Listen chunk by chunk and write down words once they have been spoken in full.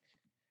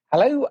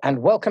Hello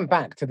and welcome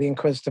back to the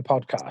Inquisitor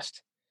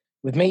podcast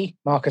with me,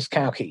 Marcus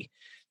Cauchi.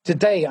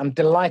 Today, I'm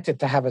delighted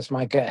to have as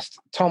my guest,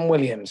 Tom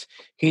Williams.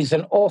 He's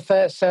an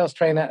author, sales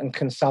trainer, and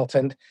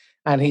consultant,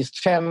 and he's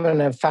chairman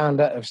and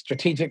founder of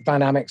Strategic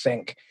Dynamics,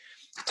 Inc.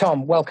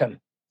 Tom, welcome.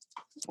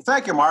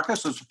 Thank you,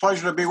 Marcus. It's a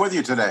pleasure to be with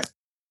you today.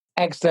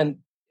 Excellent.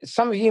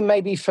 Some of you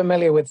may be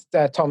familiar with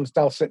Tom's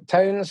dulcet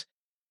tones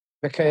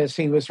because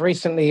he was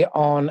recently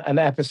on an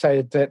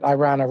episode that I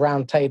ran a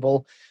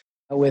roundtable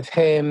with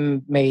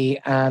him, me,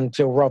 and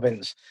Jill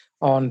Robbins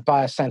on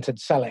buyer-centered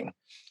selling.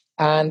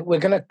 And we're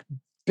going to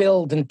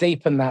build and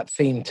deepen that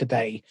theme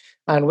today.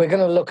 And we're going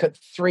to look at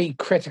three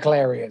critical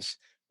areas: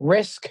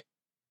 risk,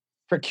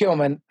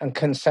 procurement, and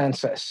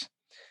consensus.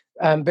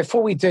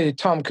 Before we do,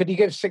 Tom, could you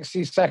give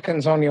 60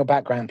 seconds on your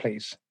background,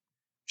 please?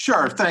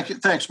 Sure. Thank you.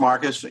 Thanks,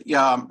 Marcus.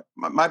 Yeah,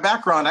 my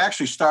background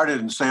actually started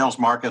in sales,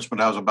 Marcus,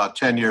 when I was about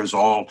 10 years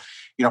old.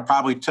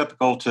 Probably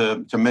typical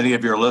to many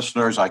of your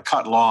listeners. I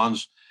cut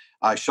lawns.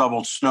 I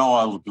shoveled snow.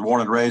 I was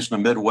born and raised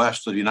in the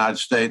Midwest of the United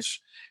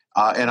States.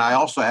 And I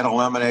also had a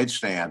lemonade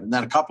stand. And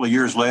then a couple of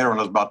years later, when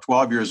I was about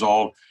 12 years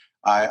old,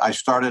 I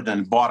started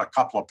and bought a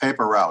couple of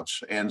paper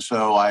routes. And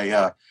so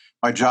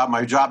my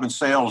job in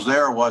sales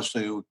there was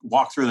to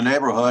walk through the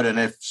neighborhood. And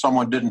if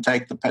someone didn't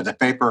take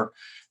the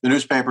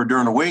newspaper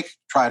during the week,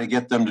 try to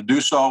get them to do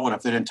so. And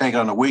if they didn't take it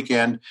on the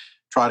weekend,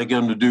 try to get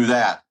them to do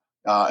that.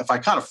 If I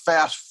kind of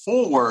fast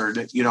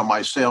forward,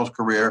 my sales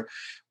career,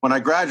 when I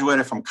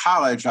graduated from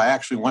college, I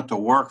actually went to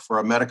work for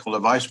a medical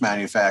device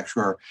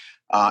manufacturer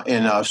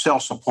in a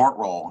sales support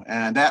role.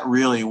 And that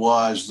really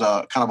was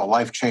kind of a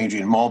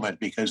life-changing moment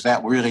because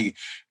that really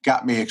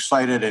got me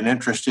excited and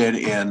interested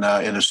in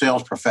the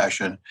sales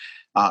profession.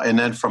 And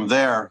then from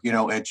there,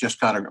 it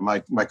just kind of,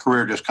 my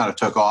career just kind of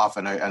took off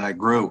and I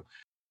grew.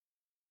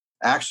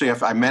 Actually,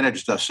 I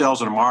managed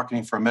sales and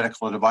marketing for a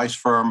medical device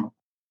firm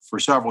for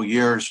several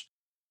years.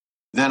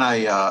 Then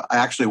I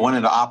actually went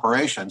into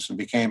operations and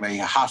became a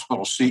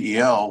hospital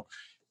CEO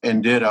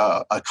and did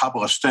a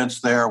couple of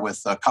stints there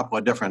with a couple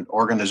of different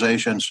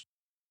organizations,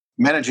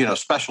 managing a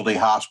specialty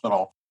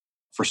hospital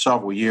for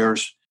several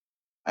years.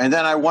 And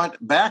then I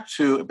went back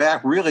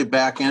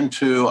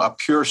into a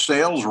pure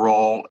sales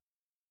role.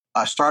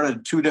 I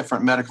started two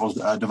different medical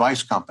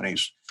device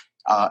companies,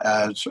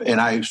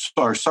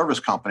 or service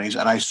companies,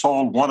 and I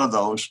sold one of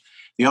those.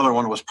 The other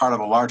one was part of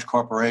a large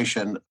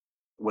corporation,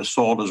 was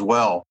sold as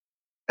well.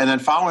 And then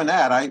following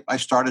that, I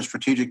started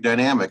Strategic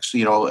Dynamics,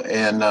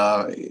 and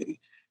I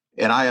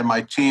and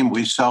my team,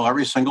 we sell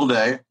every single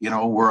day.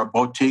 We're a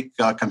boutique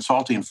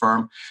consulting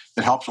firm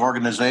that helps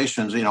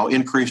organizations,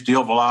 increase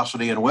deal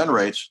velocity and win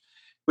rates.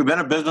 We've been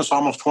in business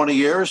almost 20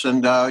 years,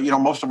 and,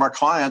 most of our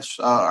clients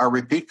are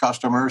repeat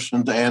customers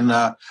and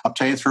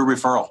obtained through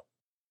referral.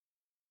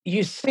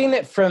 You've seen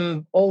it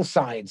from all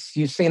sides.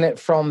 You've seen it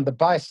from the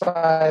buy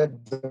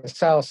side, the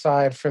sell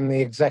side, from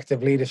the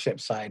executive leadership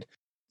side.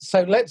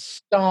 So let's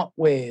start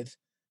with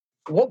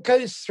what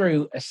goes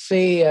through a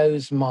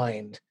CEO's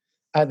mind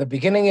at the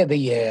beginning of the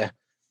year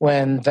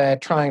when they're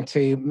trying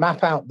to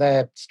map out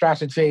their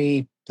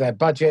strategy, their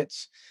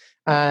budgets,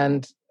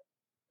 and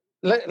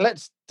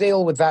let's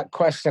deal with that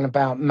question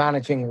about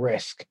managing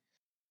risk.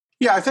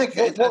 Yeah, I think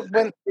what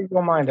went through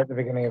your mind at the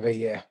beginning of a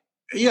year?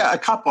 Yeah, a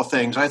couple of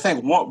things. I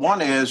think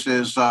one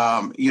is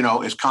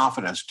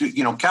confidence.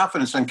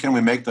 Confidence in, can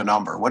we make the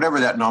number, whatever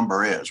that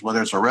number is, whether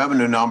it's a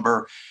revenue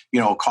number,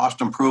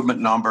 cost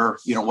improvement number,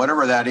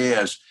 whatever that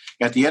is.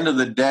 At the end of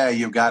the day,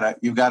 you've got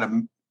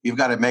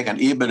to make an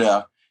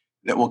EBITDA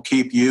that will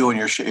keep you and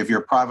if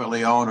you're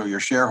privately owned or your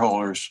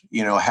shareholders,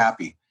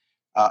 happy.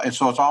 And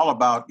so it's all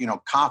about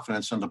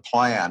confidence in the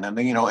plan,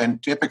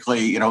 and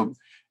typically in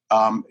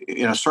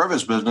a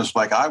service business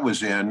like I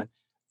was in.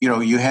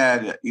 You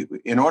had,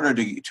 in order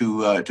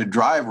to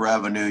drive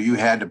revenue, you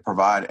had to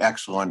provide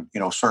excellent,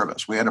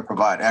 service. We had to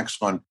provide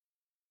excellent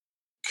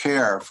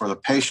care for the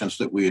patients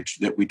that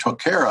we took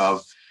care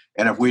of.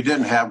 And if we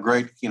didn't have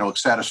great,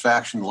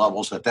 satisfaction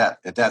levels at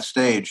that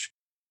stage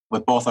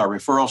with both our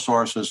referral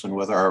sources and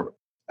with our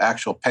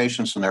actual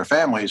patients and their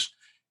families,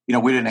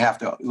 we didn't have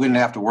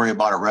to worry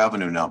about a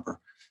revenue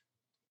number.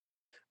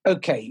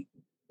 Okay,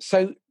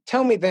 so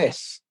tell me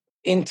this: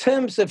 in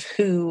terms of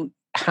who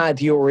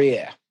had your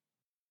ear.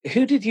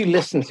 Who did you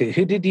listen to?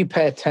 Who did you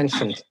pay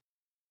attention to?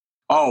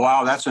 Oh,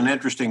 wow. That's an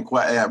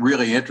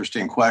really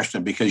interesting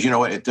question because,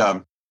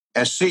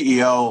 as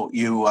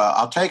CEO,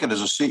 I'll take it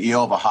as a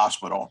CEO of a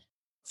hospital.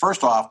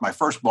 First off, my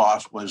first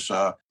boss was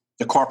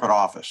the corporate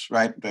office,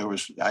 right?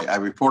 I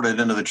reported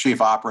into the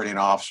chief operating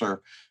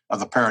officer of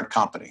the parent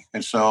company.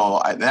 And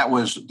so that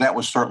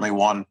was certainly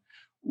one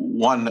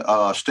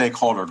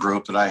stakeholder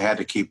group that I had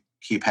to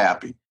keep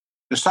happy.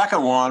 The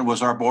second one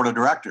was our board of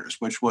directors,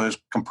 which was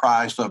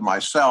comprised of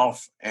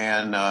myself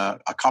and a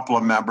couple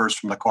of members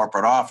from the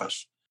corporate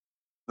office.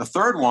 The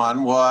third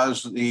one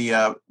was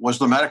the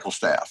medical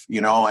staff,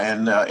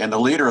 and the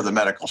leader of the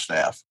medical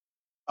staff.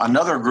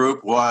 Another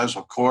group was,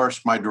 of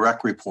course, my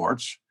direct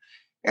reports,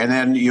 and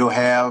then you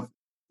have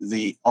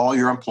all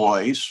your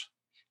employees,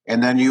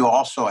 and then you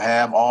also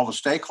have all the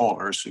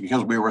stakeholders.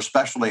 Because we were a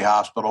specialty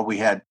hospital, we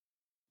had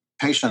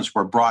patients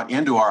were brought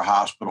into our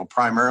hospital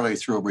primarily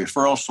through a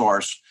referral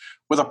source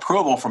with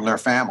approval from their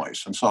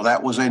families. And so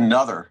that was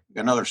another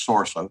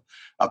source of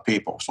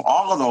people. So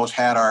all of those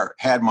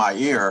had my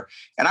ear.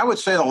 And I would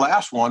say the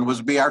last one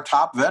was be our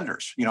top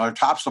vendors, our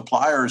top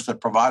suppliers that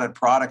provided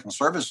product and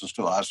services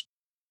to us.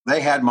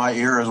 They had my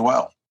ear as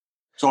well.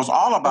 So it's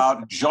all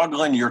about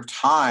juggling your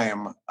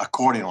time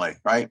accordingly,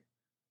 right?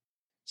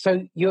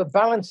 So you're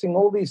balancing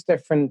all these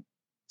different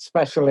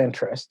special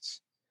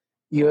interests.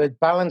 You're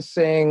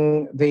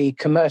balancing the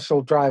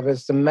commercial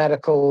drivers, the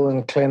medical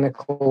and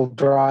clinical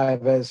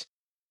drivers.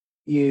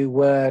 You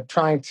were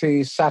trying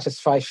to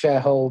satisfy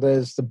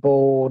shareholders, the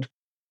board,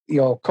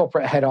 your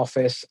corporate head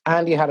office,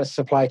 and you had a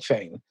supply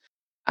chain.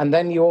 And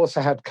then you also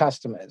had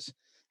customers.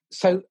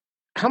 So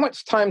how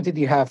much time did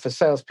you have for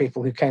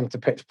salespeople who came to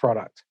pitch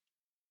product?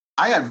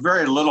 I had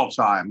very little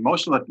time.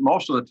 Most of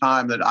the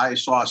time that I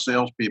saw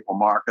salespeople,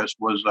 Marcus,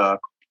 was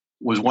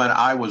when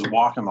I was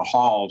walking the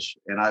halls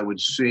and I would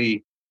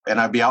see, and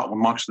I'd be out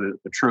amongst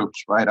the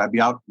troops, right? I'd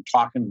be out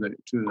talking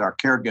to our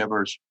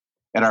caregivers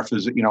and our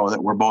that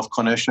we're both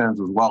clinicians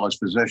as well as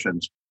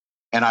physicians,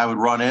 and I would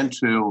run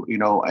into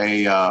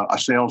a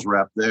sales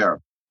rep there,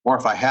 or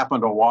if I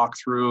happened to walk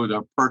through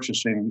the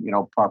purchasing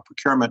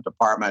procurement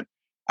department,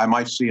 I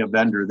might see a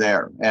vendor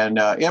there, and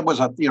it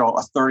was a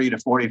 30 to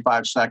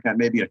 45 second,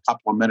 maybe a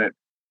couple of minute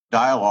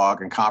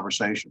dialogue and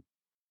conversation.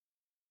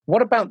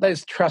 What about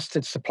those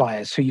trusted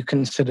suppliers who you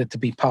considered to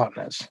be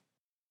partners?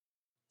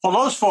 Well,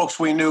 those folks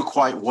we knew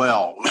quite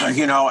well,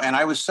 and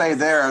I would say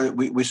there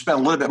we spent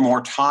a little bit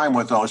more time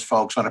with those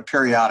folks on a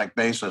periodic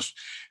basis,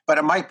 but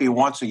it might be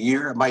once a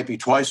year, it might be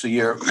twice a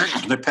year,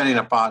 depending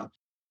upon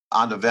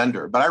the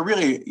vendor. But I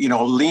really,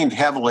 leaned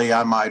heavily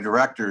on my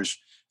directors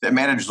that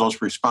managed those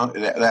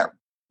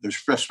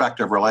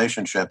respective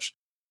relationships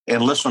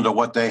and listened to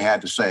what they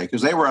had to say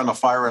because they were on the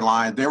firing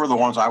line. They were the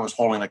ones I was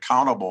holding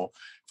accountable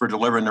for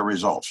delivering the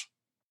results.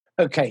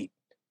 Okay,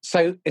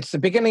 so it's the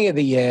beginning of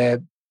the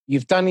year.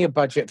 You've done your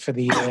budget for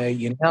the year.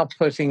 You're now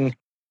putting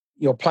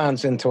your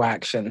plans into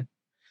action,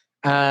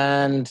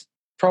 and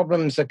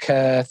problems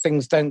occur.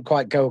 Things don't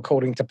quite go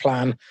according to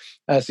plan.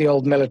 As the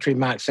old military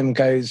maxim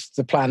goes,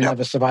 the plan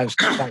never survives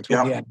contact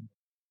with the end.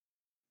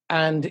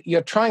 And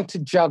you're trying to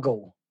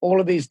juggle all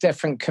of these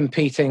different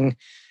competing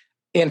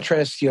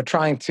interests. You're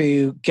trying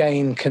to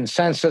gain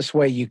consensus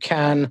where you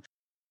can.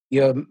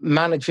 You're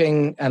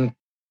managing and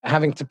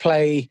having to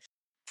play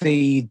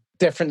the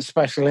different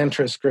special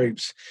interest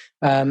groups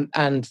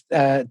and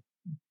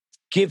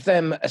give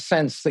them a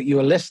sense that you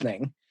are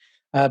listening,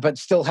 but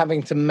still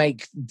having to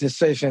make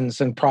decisions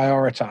and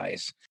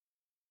prioritize.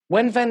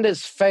 When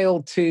vendors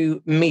failed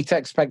to meet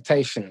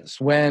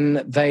expectations,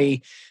 when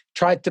they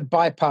tried to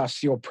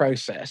bypass your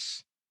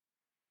process,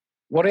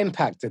 what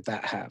impact did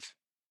that have?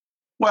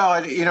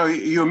 Well,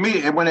 you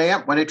immediately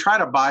when they try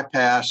to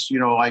bypass,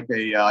 like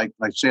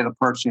say the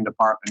purchasing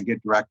department and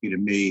get directly to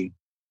me,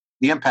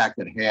 the impact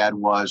it had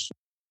was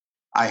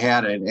I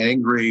had an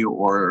angry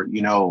or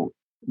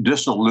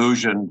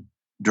disillusioned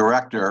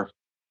director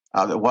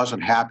that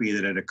wasn't happy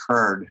that it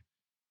occurred,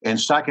 and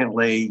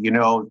secondly,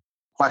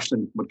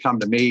 question would come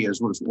to me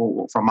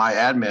from my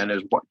admin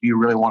is, what do you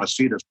really want to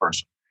see this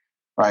person?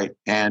 Right.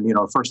 And,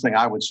 first thing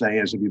I would say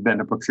is, if you've been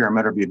to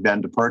procurement or if you've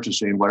been to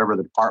purchasing, whatever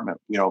the department,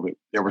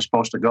 they were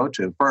supposed to go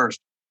to first.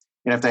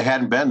 And if they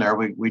hadn't been there,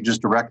 we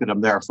just directed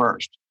them there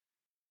first.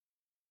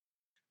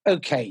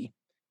 Okay.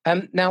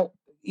 Now,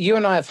 you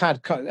and I have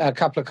had a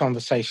couple of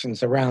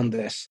conversations around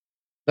this.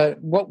 But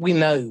what we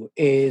know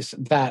is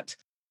that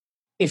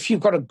if you've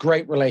got a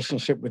great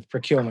relationship with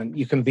procurement,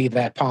 you can be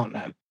their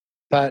partner.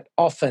 But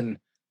often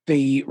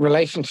the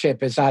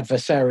relationship is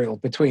adversarial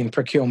between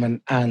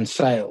procurement and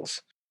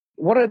sales.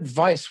 What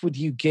advice would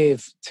you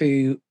give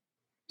to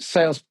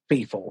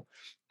salespeople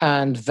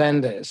and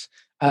vendors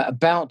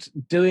about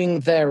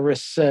doing their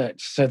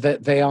research so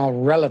that they are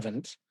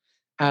relevant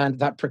and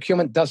that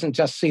procurement doesn't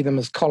just see them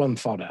as column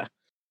fodder?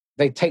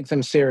 They take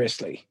them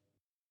seriously.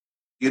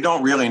 You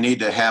don't really need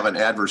to have an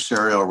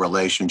adversarial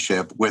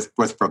relationship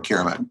with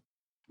procurement.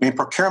 I mean,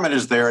 procurement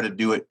is there to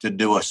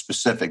do a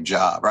specific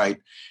job, right?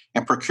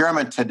 And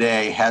procurement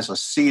today has a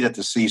seat at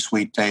the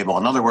C-suite table.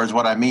 In other words,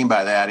 what I mean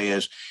by that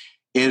is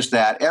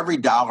that every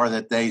dollar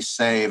that they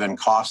save in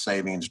cost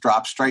savings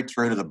drops straight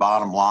through to the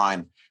bottom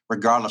line,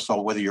 regardless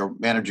of whether you're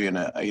managing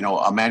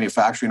a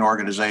manufacturing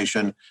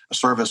organization, a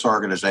service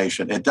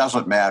organization. It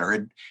doesn't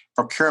matter.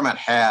 Procurement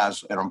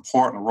has an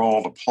important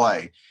role to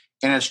play,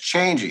 and it's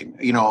changing.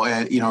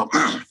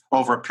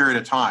 Over a period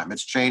of time,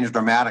 it's changed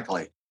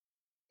dramatically,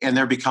 and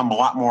they're become a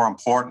lot more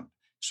important.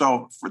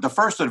 So, for the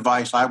first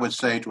advice I would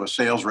say to a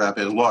sales rep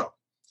is, look,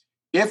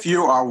 if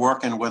you are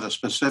working with a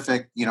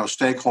specific,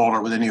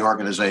 stakeholder within the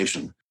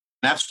organization,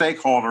 that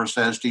stakeholder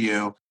says to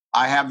you,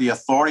 I have the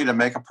authority to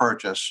make a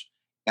purchase,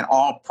 and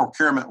all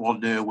procurement will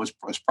do is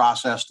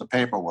process the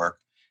paperwork,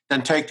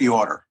 then take the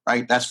order,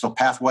 right? That's the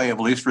pathway of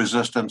least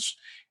resistance,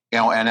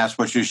 and that's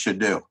what you should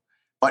do.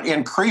 But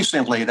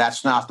increasingly,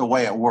 that's not the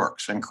way it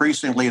works.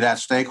 Increasingly, that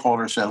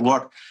stakeholder said,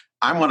 look,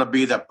 I'm going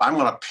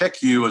to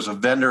pick you as a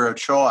vendor of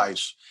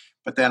choice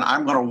but then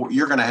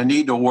you're going to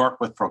need to work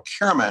with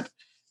procurement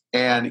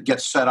and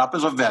get set up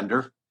as a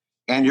vendor,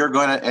 and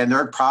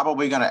they're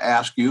probably going to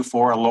ask you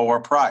for a lower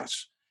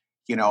price,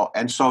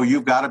 and so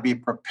you've got to be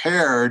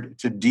prepared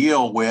to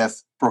deal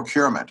with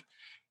procurement.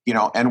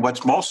 And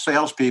what most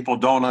salespeople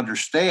don't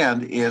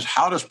understand is,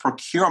 how does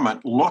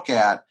procurement look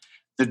at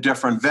the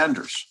different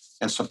vendors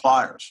and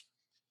suppliers?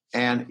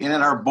 And in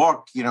our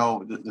book,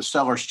 the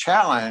Seller's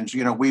Challenge,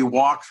 we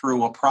walk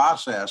through a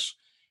process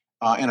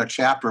in a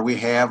chapter we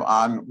have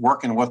on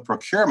working with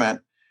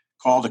procurement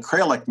called the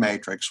Kralik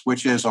Matrix,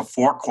 which is a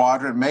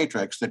 4-quadrant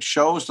matrix that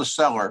shows the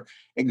seller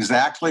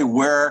exactly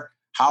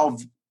how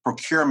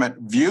procurement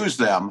views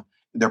them,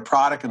 their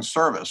product and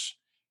service,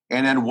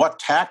 and then what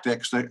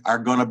tactics that are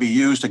going to be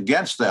used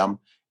against them,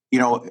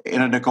 in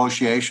a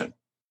negotiation.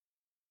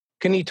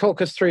 Can you talk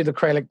us through the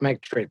Kralik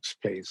Matrix,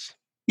 please?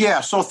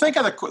 Yeah, so think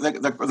of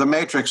the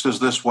matrix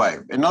as this way.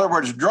 In other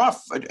words,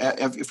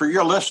 for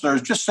your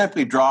listeners, just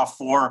simply draw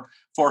four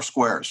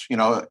squares, a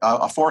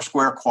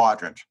 4-square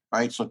quadrant,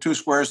 right? So 2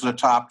 squares at the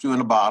top, 2 in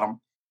the bottom.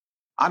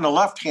 On the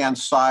left-hand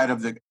side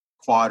of the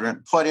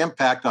quadrant, put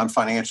impact on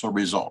financial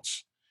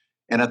results.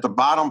 And at the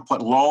bottom,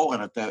 put low,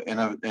 and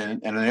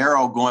and an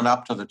arrow going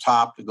up to the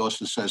top that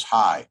says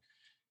high.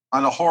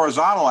 On the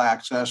horizontal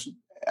axis,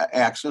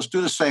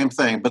 do the same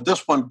thing, but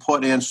this one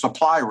put in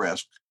supply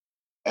risk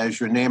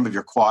as your name of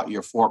your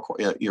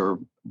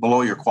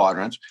below your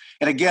quadrants,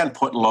 and again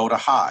put low to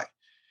high.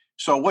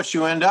 So what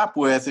you end up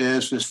with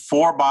is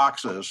 4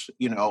 boxes.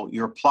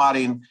 You're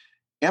plotting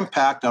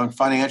impact on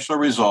financial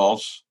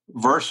results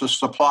versus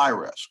supply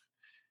risk.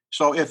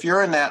 So if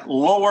you're in that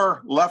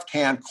lower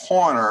left-hand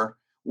corner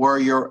where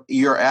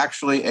you're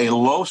actually a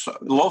low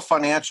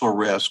financial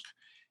risk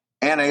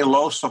and a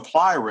low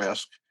supply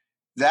risk,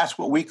 that's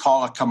what we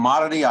call a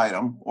commodity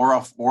item or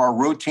a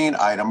routine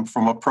item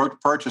from a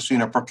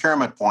purchasing or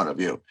procurement point of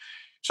view.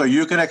 So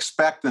you can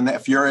expect that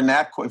if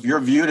you're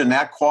viewed in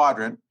that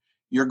quadrant,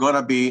 you're going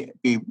to be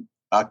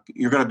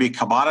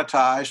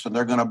commoditized, and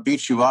they're going to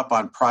beat you up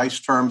on price,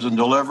 terms, and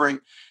delivery.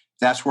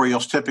 That's where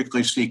you'll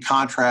typically see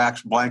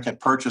contracts, blanket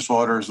purchase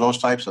orders, those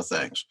types of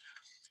things.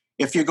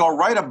 If you go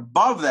right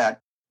above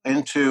that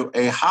into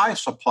a high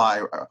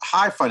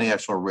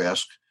financial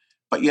risk,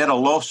 but yet a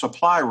low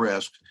supply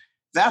risk,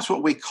 that's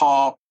what we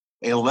call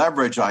a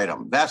leverage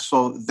item. That's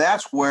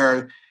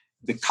where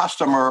the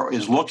customer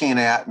is looking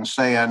at and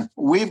saying,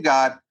 we've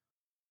got,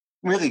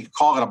 really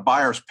call it a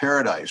buyer's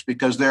paradise,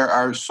 because there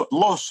are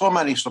so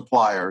many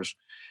suppliers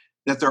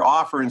that their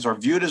offerings are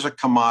viewed as a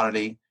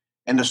commodity,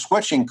 and the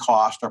switching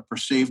costs are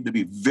perceived to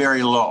be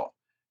very low.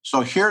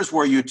 So here's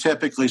where you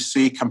typically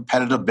see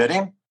competitive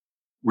bidding,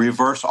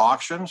 reverse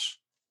auctions,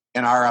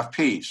 and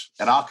RFPs.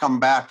 And I'll come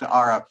back to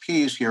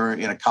RFPs here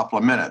in a couple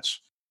of minutes.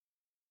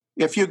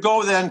 If you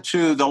go then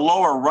to the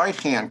lower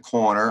right-hand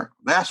corner,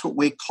 that's what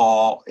we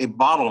call a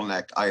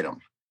bottleneck item.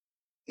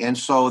 And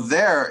so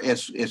there,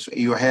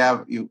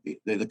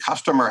 the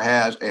customer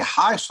has a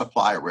high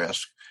supply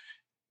risk,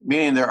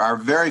 meaning there are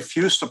very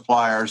few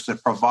suppliers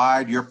that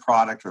provide your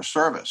product or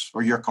service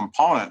or your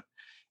component.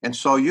 And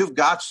so you've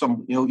got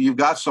some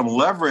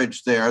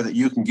leverage there that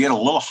you can get a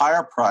little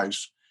higher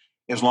price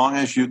as long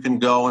as you can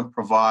go and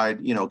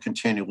provide,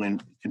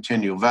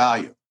 continual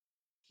value.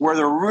 Where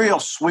the real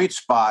sweet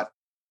spot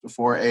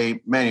for a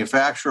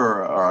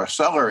manufacturer or a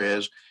seller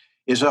is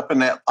up in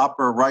that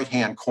upper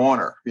right-hand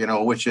corner,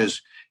 which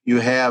is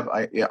you have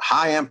a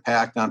high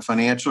impact on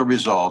financial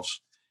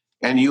results,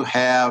 and you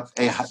have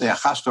the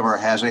customer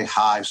has a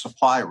high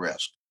supply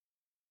risk.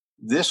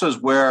 This is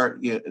where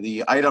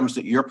the items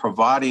that you're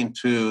providing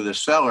to the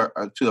seller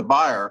or to the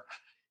buyer,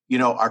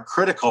 are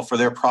critical for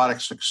their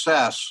product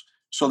success.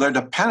 So they're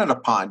dependent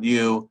upon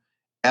you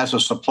as a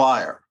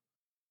supplier.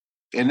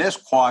 In this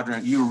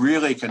quadrant, you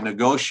really can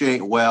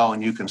negotiate well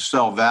and you can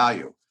sell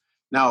value.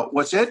 Now,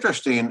 what's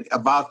interesting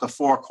about the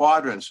 4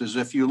 quadrants is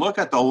if you look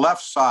at the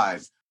left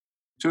side,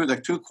 the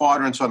 2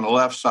 quadrants on the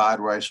left side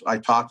where I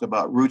talked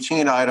about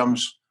routine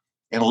items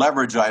and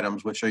leverage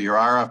items, which are your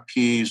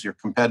RFPs, your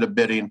competitive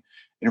bidding,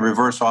 and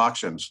reverse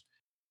auctions.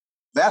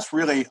 That's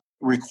really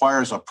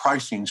requires a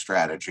pricing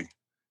strategy,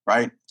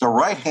 right? The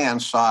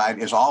right-hand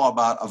side is all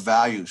about a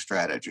value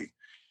strategy.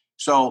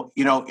 So,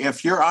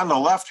 if you're on the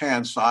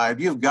left-hand side,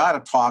 you've got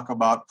to talk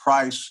about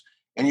price,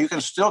 and you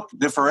can still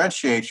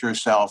differentiate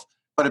yourself,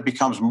 but it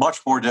becomes much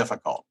more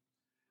difficult.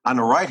 On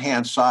the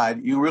right-hand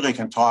side, you really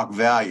can talk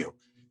value.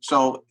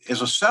 So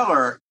as a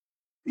seller,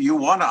 you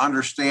want to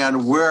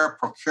understand where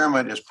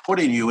procurement is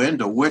putting you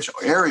into which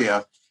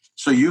area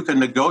so you can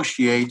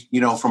negotiate,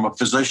 from a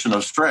position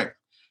of strength.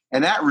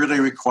 And that really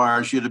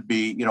requires you to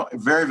be,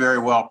 very, very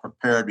well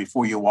prepared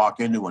before you walk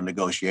into a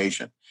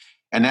negotiation.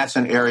 And that's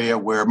an area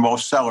where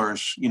most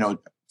sellers,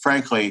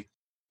 frankly,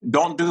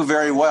 don't do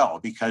very well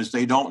because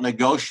they don't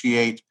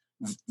negotiate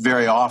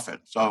very often.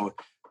 So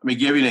let me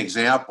give you an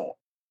example.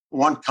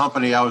 One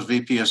company I was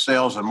VP of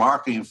sales and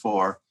marketing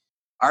for,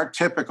 our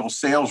typical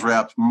sales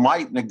reps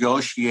might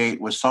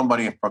negotiate with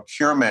somebody in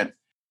procurement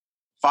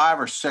 5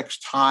 or 6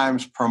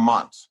 times per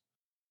month.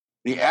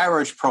 The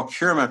average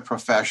procurement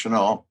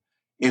professional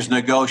is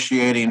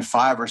negotiating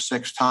 5 or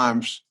 6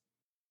 times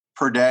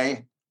per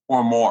day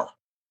or more?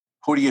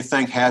 Who do you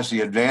think has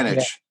the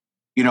advantage?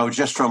 Yeah.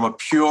 Just from a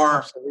pure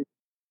Absolutely.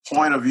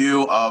 Point of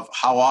view of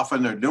how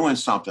often they're doing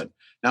something.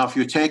 Now, if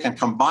you take and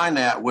combine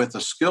that with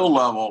the skill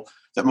level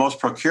that most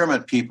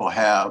procurement people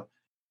have,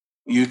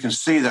 you can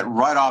see that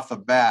right off the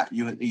bat,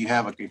 you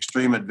have an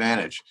extreme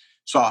advantage.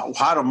 So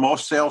how do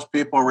most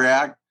salespeople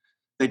react?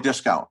 They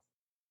discount.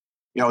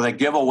 They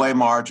give away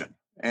margin.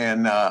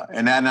 And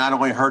that not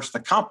only hurts the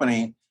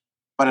company,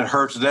 but it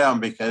hurts them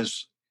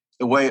because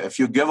if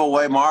you give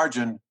away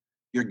margin,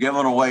 you're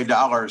giving away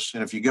dollars.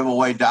 And if you give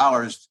away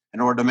dollars in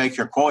order to make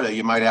your quota,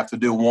 you might have to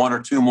do 1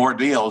 or 2 more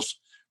deals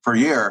per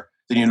year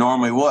than you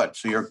normally would.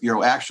 So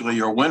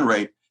your win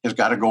rate has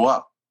got to go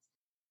up.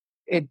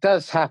 It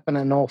does happen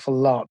an awful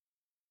lot.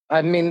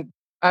 I mean,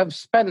 I've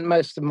spent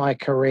most of my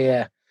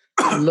career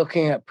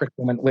looking at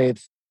procurement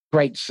with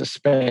great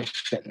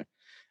suspicion.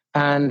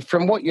 And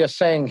from what you're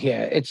saying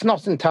here, it's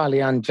not entirely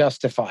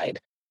unjustified,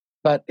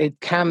 but it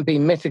can be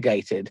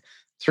mitigated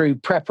through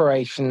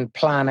preparation,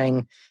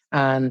 planning,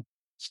 and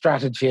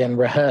strategy and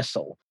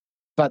rehearsal.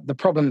 But the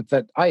problem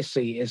that I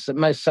see is that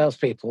most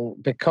salespeople,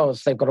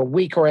 because they've got a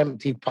weak or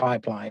empty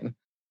pipeline,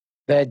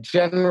 they're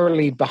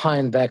generally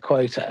behind their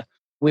quota.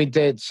 We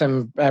did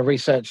some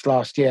research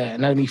last year,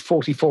 and only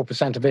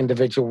 44% of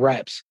individual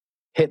reps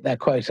hit their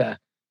quota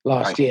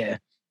last year,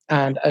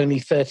 and only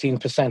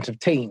 13% of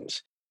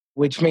teams,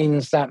 which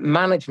means that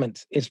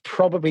management is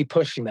probably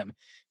pushing them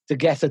to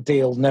get a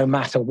deal no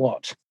matter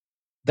what.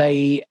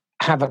 They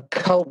have a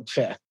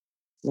culture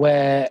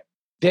where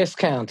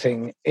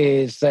discounting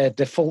is their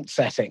default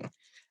setting,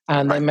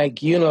 and they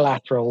make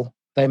unilateral,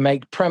 they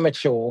make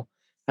premature,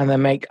 and they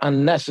make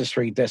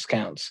unnecessary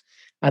discounts,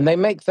 and they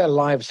make their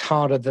lives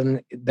harder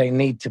than they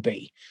need to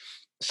be.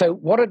 So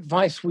what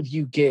advice would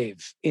you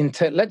give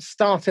let's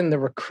start in the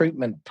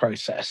recruitment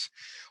process.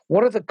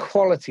 What are the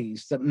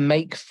qualities that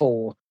make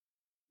for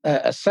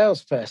a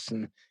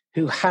salesperson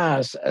who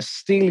has a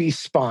steely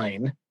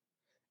spine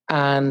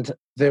and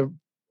the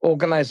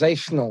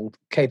organizational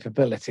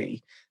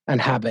capability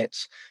and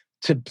habits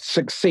to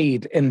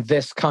succeed in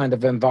this kind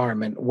of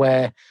environment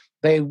where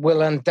they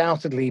will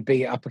undoubtedly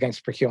be up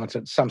against procurement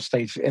at some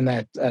stage in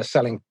their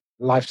selling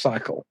life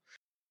cycle?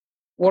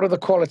 What are the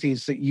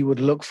qualities that you would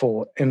look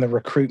for in the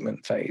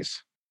recruitment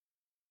phase?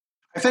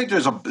 I think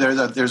there's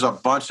a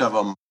bunch of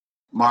them,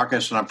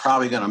 Marcus, and I'm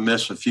probably going to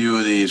miss a few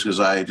of these because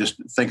I just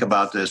think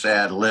about this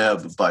ad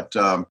lib. But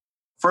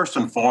first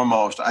and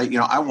foremost,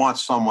 I want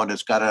someone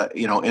that's got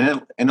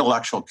an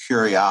intellectual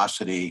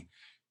curiosity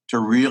to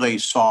really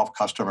solve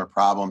customer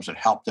problems and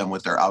help them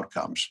with their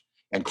outcomes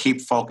and keep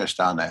focused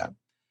on that.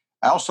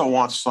 I also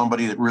want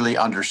somebody that really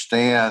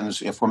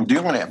understands if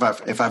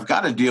I've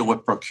got to deal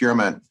with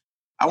procurement,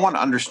 I want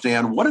to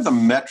understand what are the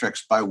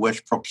metrics by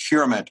which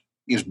procurement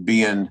is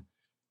being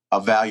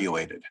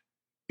evaluated.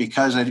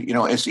 Because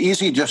it's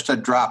easy just to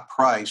drop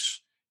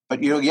price,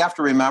 but you have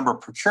to remember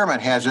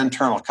procurement has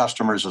internal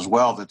customers as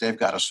well that they've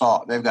got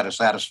to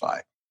satisfy.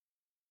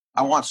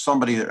 I want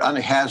somebody that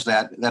has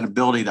that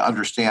ability to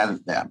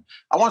understand them.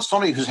 I want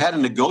somebody who's had to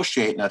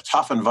negotiate in a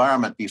tough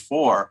environment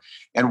before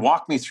and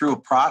walk me through a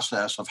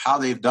process of how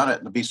they've done it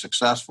and to be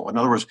successful. In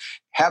other words,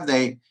 have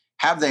they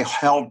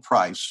held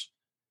price?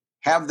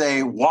 Have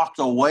they walked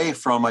away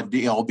from a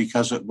deal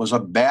because it was a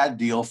bad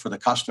deal for the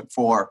customer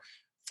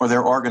for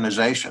their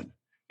organization?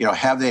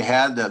 Have they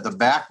had the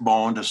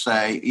backbone to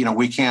say,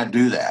 we can't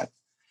do that?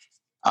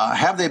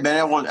 Have they been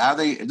able?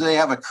 Do they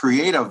have a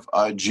creative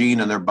gene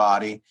in their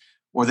body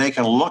where they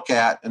can look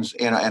at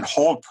and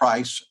hold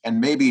price and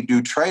maybe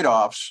do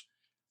trade-offs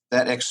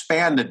that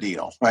expand the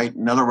deal, right?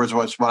 In other words,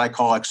 what's what I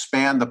call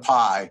expand the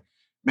pie,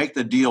 make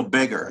the deal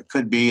bigger. It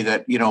could be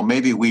that,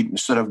 maybe we,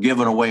 instead of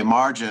giving away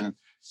margin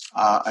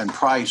and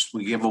price,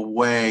 we give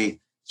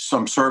away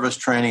some service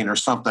training or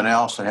something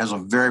else that has a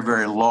very,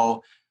 very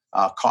low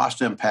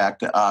cost impact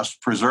to us,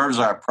 preserves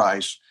our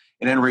price,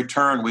 and in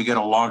return, we get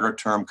a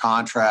longer-term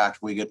contract,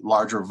 we get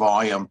larger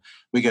volume,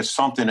 we get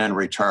something in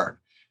return.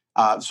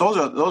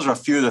 So those are a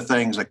few of the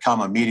things that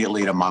come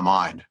immediately to my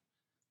mind.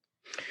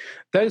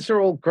 Those are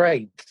all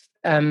great.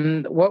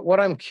 And what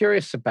I'm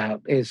curious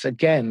about is,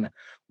 again,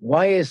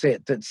 why is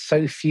it that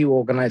so few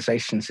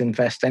organizations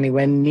invest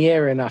anywhere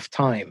near enough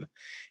time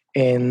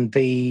in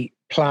the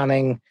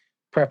planning,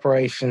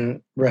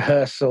 preparation,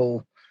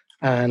 rehearsal,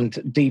 and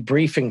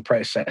debriefing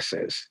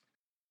processes?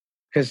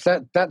 Because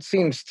that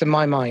seems, to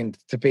my mind,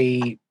 to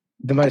be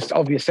the most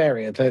obvious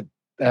area that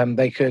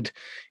they could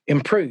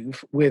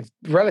improve with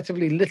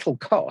relatively little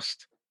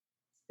cost,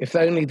 if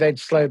only they'd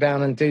slow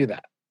down and do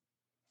that.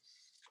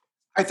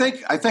 I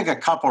think a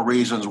couple of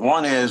reasons.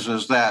 One is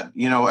that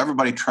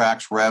everybody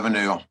tracks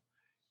revenue.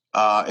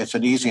 It's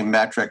an easy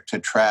metric to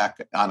track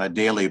on a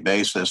daily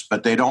basis,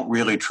 but they don't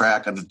really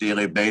track on a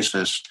daily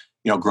basis,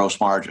 gross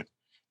margin.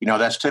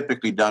 That's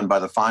typically done by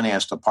the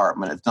finance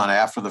department. It's done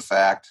after the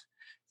fact,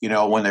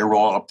 when they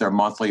roll up their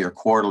monthly or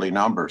quarterly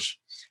numbers.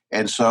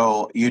 And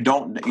so you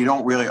don't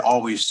really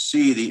always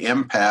see the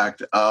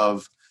impact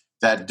of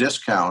that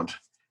discount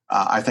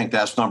I think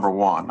that's number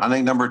one. I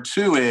think number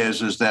two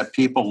is that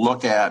people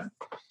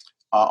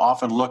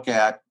often look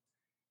at,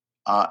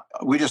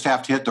 we just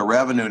have to hit the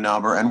revenue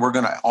number and we're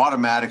going to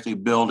automatically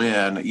build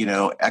in,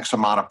 X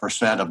amount of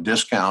percent of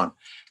discount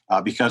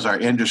because our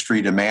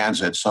industry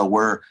demands it. So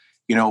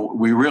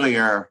we really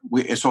are,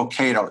 it's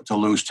okay to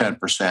lose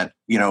 10%,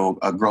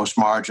 a gross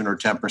margin or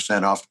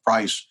 10% off the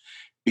price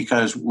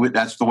because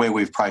that's the way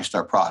we've priced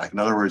our product. In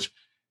other words,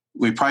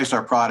 we priced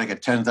our product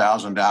at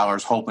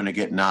 $10,000 hoping to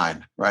get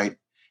 $9,000, right?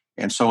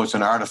 And so it's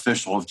an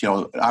artificial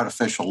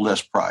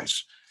list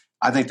price.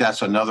 I think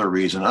that's another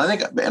reason. I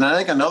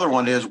think another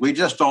one is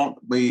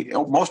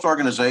most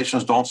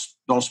organizations don't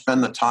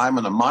spend the time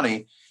and the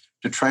money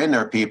to train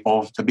their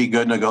people to be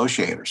good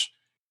negotiators.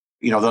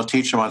 They'll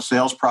teach them on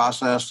sales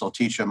process. They'll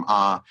teach them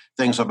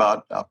things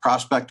about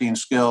prospecting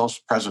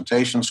skills,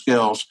 presentation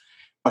skills.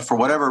 But for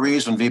whatever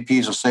reason,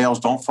 VPs of sales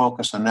don't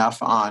focus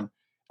enough on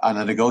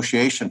the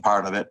negotiation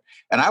part of it.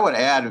 And I would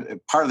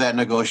add part of that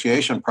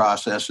negotiation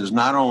process is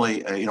not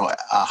only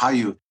how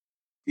you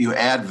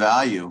add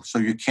value so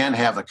you can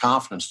have the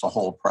confidence to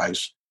hold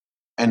price.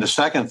 And the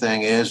second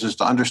thing is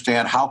to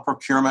understand how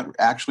procurement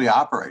actually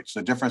operates,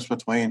 the difference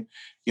between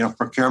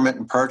procurement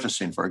and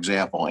purchasing, for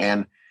example,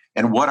 and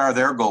what are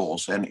their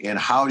goals and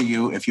how do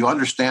you, if you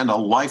understand the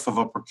life of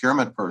a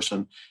procurement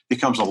person, it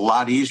becomes a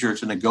lot easier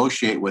to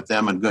negotiate with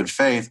them in good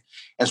faith,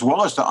 as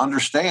well as to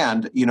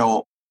understand,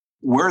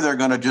 where they're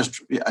going to just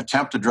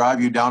attempt to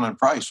drive you down in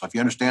price. So if you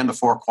understand the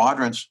 4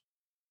 quadrants,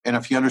 and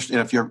if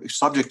you're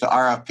subject to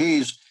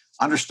RFPs,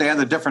 understand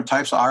the different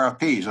types of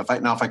RFPs. If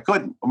I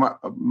could,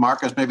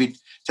 Marcus, maybe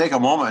take a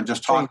moment and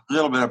just talk a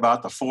little bit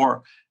about the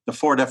four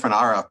different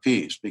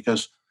RFPs,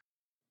 because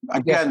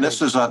again,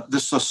 this is a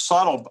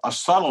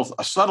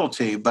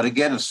subtlety, but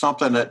again, it's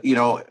something that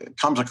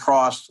comes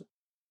across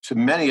to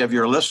many of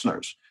your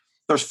listeners.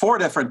 There's 4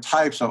 different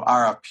types of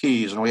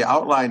RFPs, and we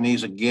outline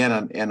these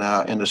again in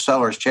the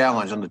Seller's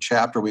Challenge in the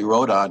chapter we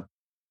wrote on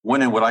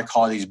winning what I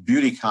call these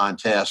beauty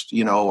contests,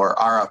 or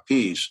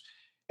RFPs.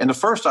 And the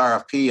first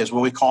RFP is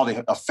what we call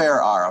a fair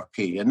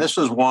RFP, and this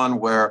is one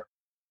where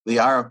the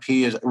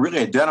RFP really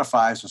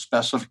identifies the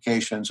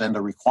specifications and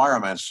the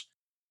requirements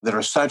that are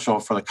essential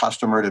for the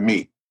customer to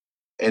meet.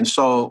 And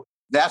so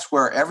that's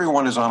where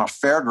everyone is on a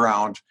fair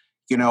ground.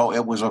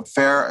 It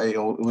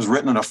was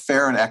written in a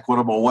fair and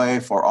equitable way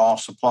for all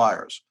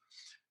suppliers.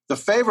 The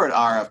favorite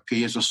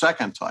RFP is the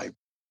second type.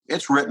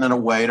 It's written in a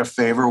way to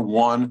favor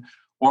one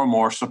or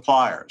more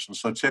suppliers. And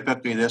so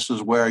typically this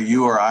is where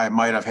you or I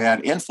might have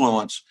had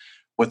influence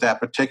with that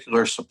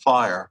particular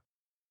supplier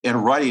in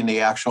writing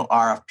the actual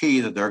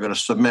RFP that they're going to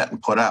submit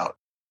and put out.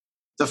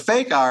 The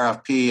fake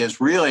RFP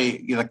is really,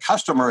 the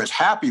customer is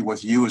happy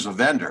with you as a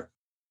vendor.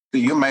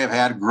 You may have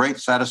had great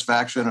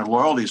satisfaction and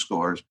loyalty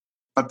scores,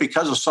 but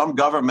because of some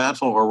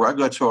governmental or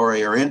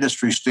regulatory or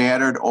industry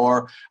standard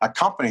or a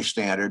company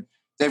standard,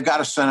 they've got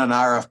to send an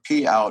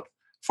RFP out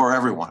for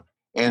everyone.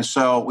 And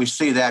so we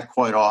see that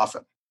quite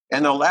often.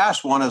 And the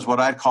last one is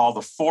what I'd call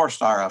the forced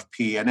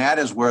RFP, and that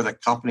is where the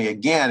company,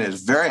 again,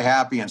 is very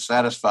happy and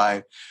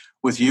satisfied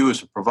with you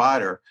as a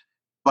provider.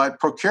 But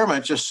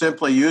procurement just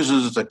simply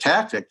uses it as a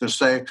tactic to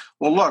say,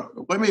 well, look,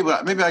 maybe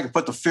I can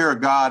put the fear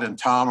of God in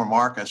Tom or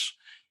Marcus,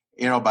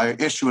 by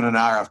issuing an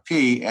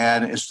RFP,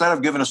 and instead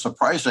of giving us a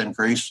price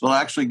increase, they'll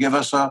actually give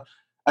us a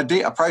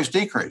price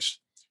decrease.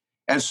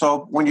 And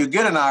so when you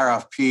get an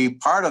RFP,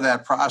 part of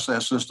that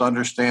process is to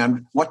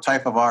understand what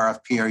type of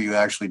RFP are you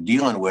actually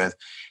dealing with,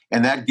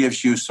 and that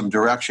gives you some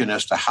direction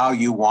as to how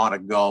you want to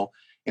go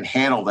and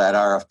handle that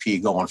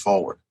RFP going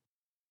forward.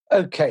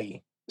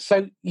 Okay,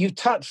 so you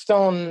touched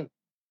on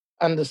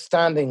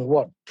understanding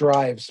what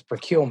drives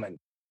procurement.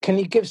 Can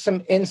you give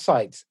some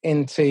insights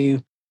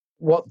into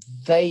what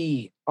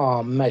they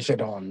are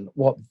measured on,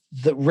 what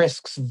the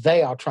risks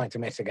they are trying to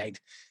mitigate,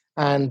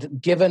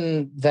 and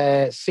given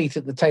their seat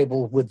at the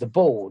table with the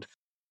board,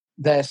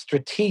 their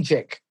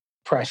strategic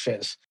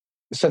pressures,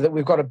 so that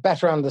we've got a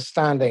better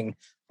understanding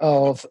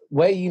of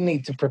where you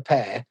need to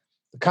prepare,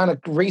 the kind of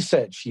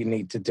research you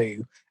need to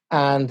do,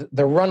 and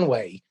the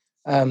runway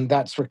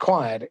that's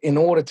required in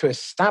order to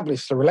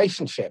establish the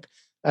relationship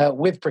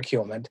with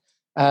procurement,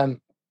 so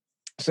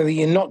that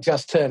you're not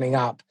just turning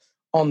up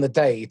on the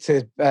day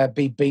to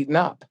be beaten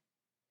up.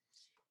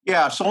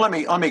 Yeah, so let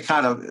me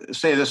kind of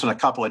say this in a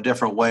couple of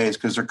different ways,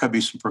 because there could be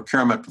some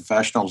procurement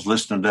professionals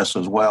listening to this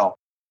as well.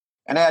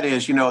 And that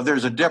is,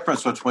 there's a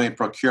difference between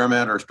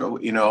procurement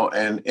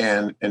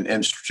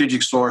and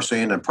strategic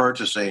sourcing and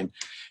purchasing,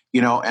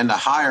 and the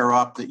higher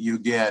up that you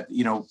get,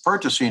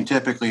 purchasing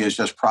typically is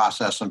just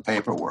process and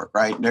paperwork,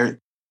 right?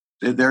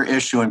 They're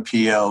issuing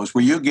POs.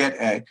 Where you get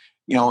a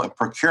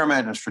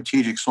procurement and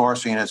strategic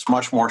sourcing, it's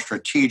much more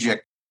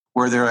strategic,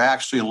 where they're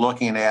actually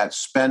looking at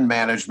spend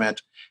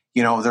management.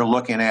 They're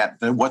looking at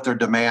what their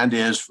demand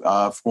is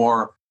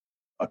for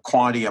a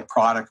quantity of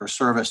product or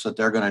service that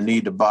they're going to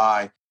need to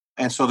buy.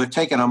 And so they're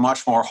taking a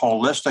much more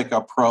holistic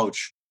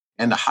approach.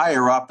 And the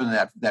higher up in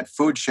that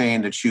food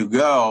chain that you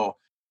go,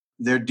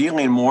 they're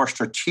dealing more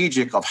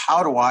strategic of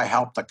how do I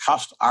help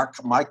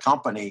my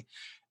company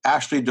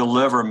actually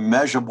deliver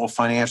measurable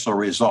financial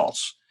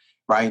results,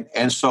 right?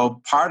 And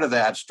so part of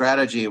that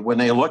strategy, when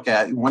they look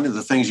at, one of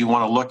the things you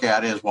want to look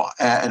at is, well,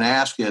 and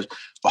ask is,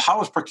 well,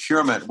 how is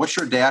procurement? What's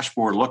your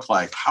dashboard look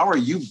like? How are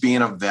you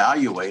being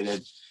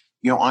evaluated,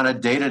 on a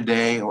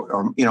day-to-day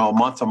or a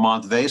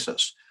month-to-month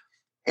basis?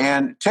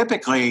 And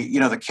typically,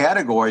 the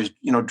categories,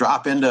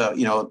 drop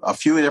into, a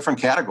few different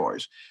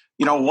categories.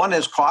 One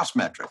is cost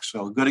metrics.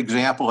 So a good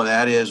example of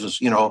that is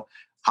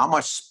how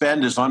much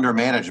spend is under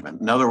management.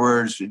 In other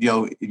words,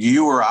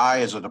 you or I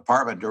as a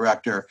department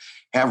director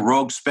have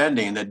rogue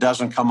spending that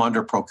doesn't come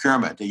under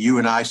procurement, that you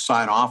and I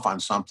sign off on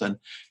something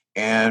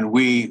and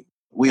we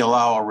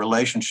allow a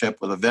relationship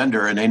with a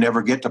vendor and they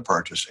never get to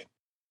purchasing.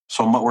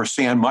 So we're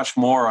seeing much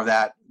more of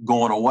that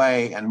going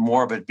away and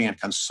more of it being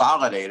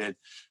consolidated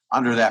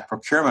under that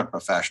procurement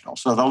professional.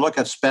 So they'll look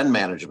at spend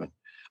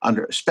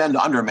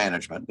under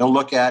management. They'll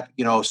look at,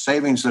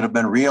 savings that have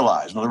been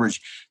realized. In other words,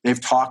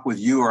 they've talked with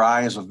you or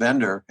I as a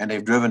vendor and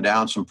they've driven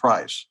down some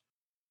price.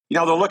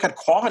 They'll look at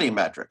quality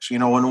metrics.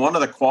 And one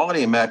of the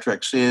quality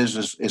metrics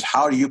is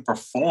how do you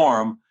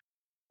perform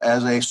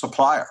as a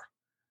supplier?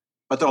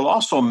 But they'll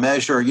also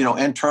measure,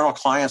 internal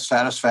client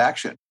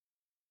satisfaction.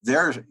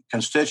 Their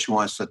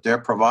constituents that they're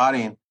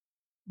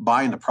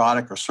buying the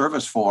product or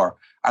service for,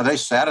 are they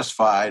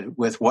satisfied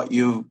with what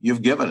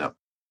you've given them?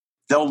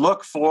 They'll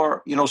look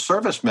for,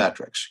 service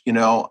metrics,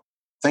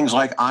 things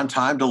like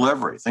on-time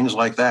delivery, things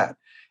like that.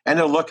 And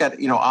they'll look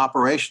at,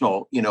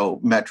 operational,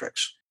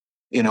 metrics.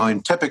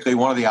 And typically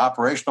one of the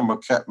operational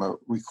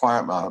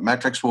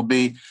metrics will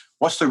be,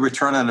 what's the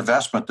return on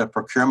investment that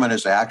procurement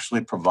is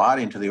actually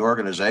providing to the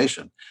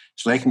organization?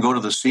 So they can go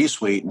to the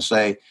C-suite and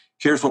say,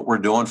 here's what we're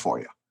doing for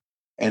you.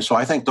 And so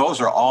I think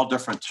those are all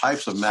different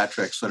types of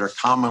metrics that are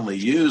commonly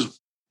used,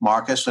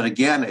 Marcus. And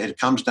again, it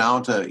comes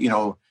down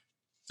to,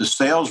 the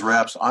sales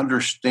reps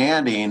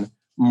understanding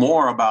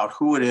more about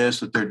who it is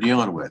that they're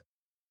dealing with.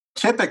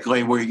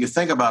 Typically, where you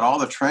think about all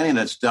the training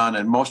that's done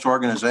in most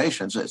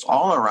organizations, it's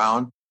all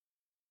around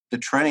the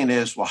training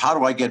is, well, how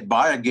do I get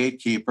by a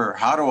gatekeeper?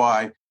 How do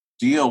I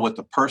deal with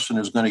the person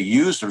who's going to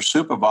use or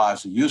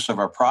supervise the use of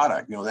our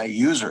product, that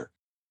user?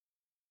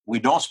 We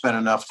don't spend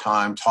enough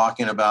time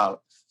talking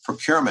about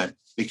procurement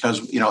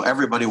because,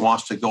 everybody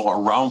wants to go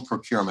around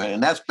procurement.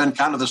 And that's been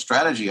kind of the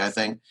strategy, I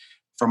think,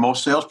 for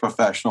most sales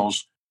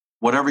professionals.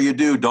 Whatever you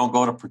do, don't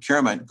go to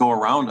procurement, go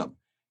around them.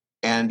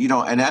 And,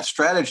 and that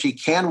strategy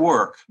can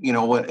work, in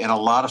a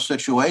lot of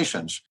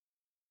situations.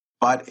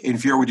 But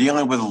if you're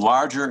dealing with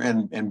larger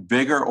and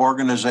bigger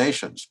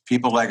organizations,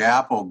 people like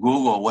Apple,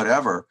 Google,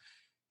 whatever,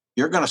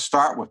 you're going to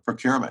start with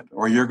procurement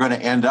or you're going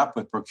to end up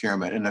with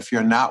procurement. And if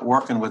you're not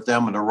working with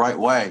them in the right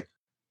way.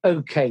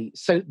 Okay,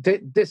 so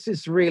this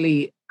is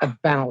really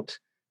about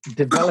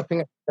developing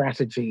a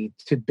strategy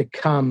to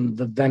become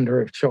the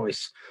vendor of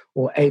choice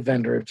or a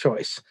vendor of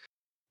choice.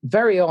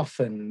 Very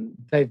often,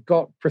 they've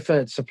got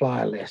preferred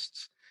supplier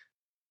lists.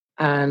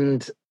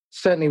 And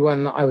certainly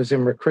when I was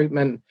in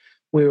recruitment,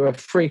 we were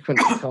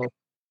frequently told,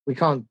 we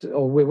can't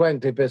or we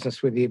won't do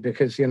business with you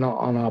because you're not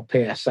on our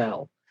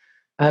PSL.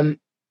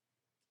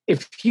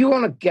 If you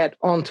want to get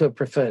onto a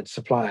preferred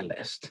supplier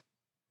list,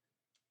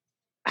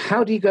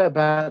 how do you go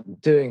about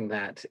doing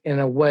that in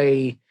a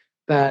way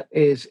that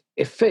is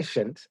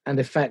efficient and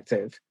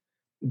effective,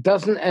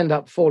 doesn't end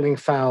up falling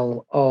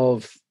foul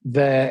of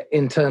their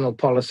internal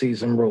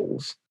policies and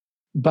rules,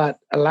 but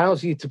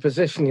allows you to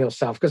position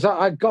yourself? Because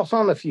I got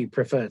on a few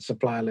preferred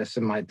supplier lists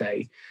in my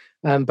day,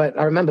 but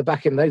I remember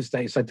back in those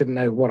days, I didn't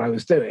know what I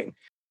was doing.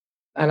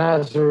 And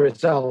as a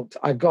result,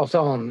 I got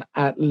on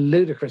at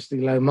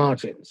ludicrously low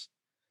margins.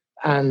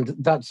 And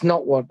that's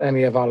not what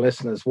any of our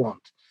listeners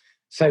want.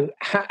 So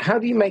how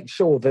do you make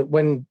sure that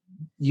when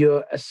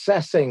you're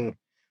assessing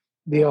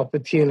the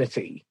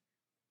opportunity,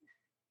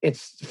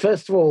 it's,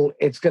 first of all,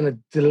 it's going to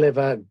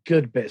deliver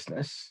good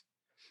business.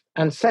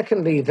 And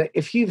secondly, that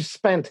if you've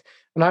spent,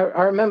 and I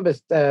remember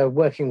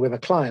working with a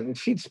client, and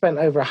she'd spent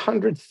over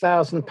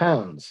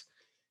 £100,000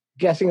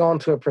 getting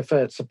onto a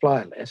preferred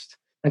supplier list,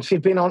 and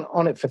she'd been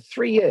on it for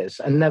 3 years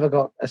and never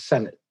got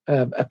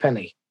a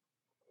penny.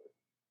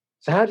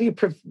 So how do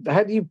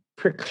you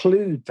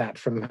preclude that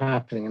from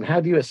happening, and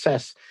how do you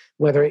assess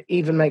whether it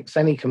even makes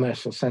any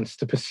commercial sense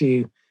to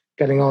pursue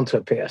getting onto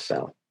a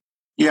PSL?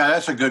 Yeah,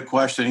 that's a good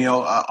question.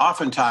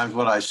 Oftentimes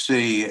what I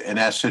see in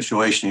that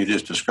situation you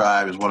just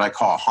described is what I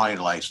call a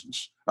hunting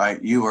license,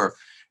 right? You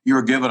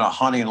were given a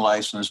hunting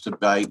license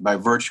by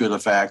virtue of the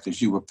fact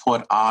that you were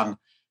put on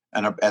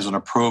as an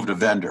approved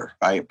vendor,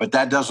 right? But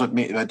that doesn't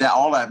mean that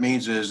all that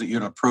means is that you're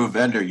an approved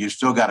vendor. You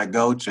still got to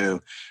go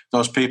to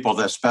those people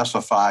that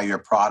specify your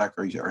product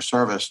or your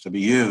service to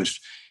be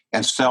used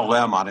and sell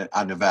them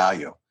on the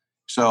value.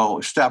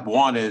 So step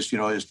one is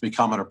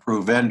become an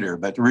approved vendor,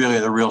 but really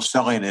the real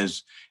selling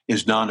is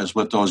done is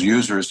with those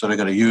users that are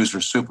going to use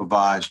or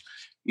supervise,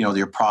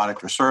 your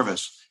product or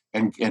service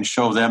and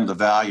show them the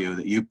value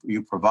that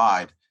you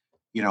provide.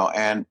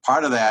 And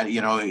part of that,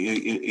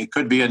 it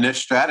could be a niche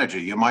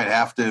strategy. You might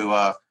have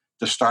to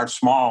start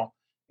small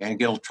and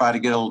try to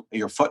get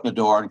your foot in the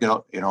door and get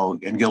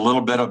a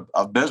little bit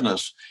of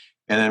business.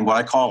 and then what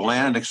I call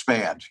land and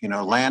expand.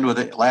 Land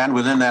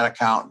within that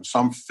account in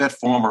some fit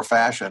form or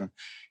fashion,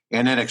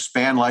 and then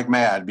expand like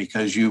mad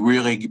because you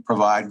really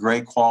provide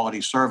great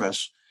quality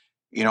service,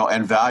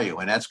 and value.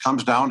 And that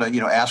comes down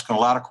to asking a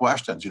lot of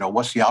questions.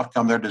 What's the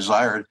outcome they're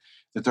desired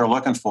that they're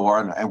looking for,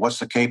 and what's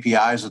the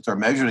KPIs that they're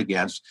measured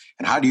against,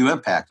 and how do you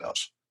impact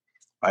those?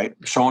 Right,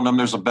 showing them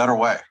there's a better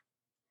way.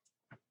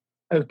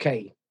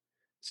 Okay,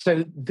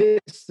 so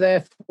this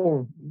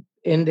therefore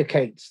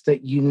indicates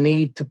that you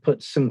need to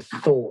put some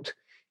thought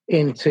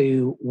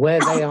into where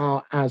they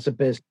are as a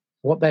business,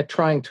 what they're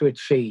trying to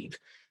achieve,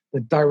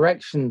 the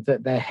direction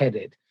that they're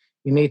headed.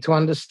 You need to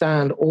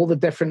understand all the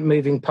different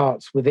moving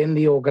parts within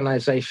the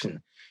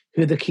organization,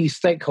 who the key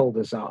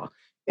stakeholders are,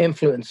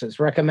 influencers,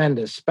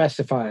 recommenders,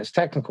 specifiers,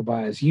 technical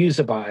buyers,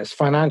 user buyers,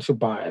 financial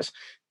buyers,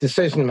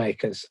 decision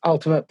makers,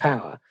 ultimate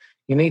power.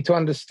 You need to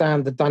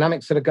understand the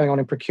dynamics that are going on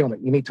in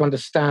procurement. You need to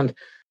understand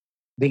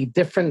the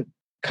different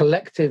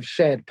collective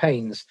shared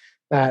pains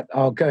that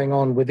are going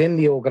on within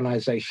the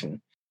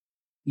organization.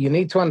 You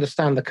need to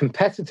understand the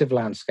competitive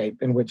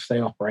landscape in which they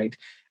operate.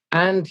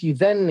 And you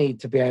then need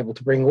to be able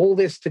to bring all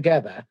this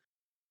together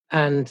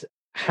and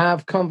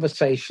have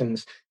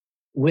conversations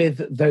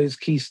with those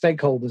key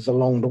stakeholders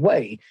along the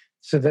way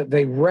so that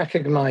they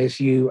recognize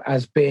you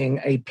as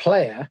being a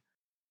player,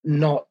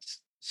 not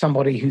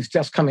somebody who's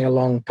just coming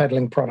along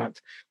peddling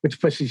product,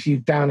 which pushes you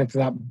down into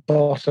that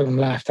bottom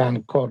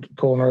left-hand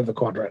corner of the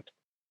quadrant.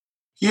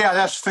 Yeah,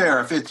 that's fair.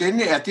 At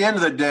the end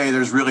of the day,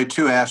 there's really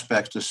two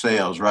aspects to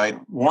sales, right?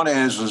 One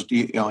is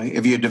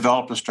if you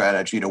develop a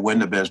strategy to win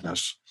the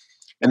business.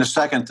 And the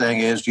second thing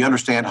is, do you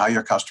understand how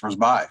your customers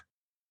buy?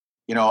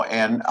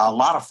 And a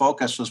lot of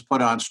focus is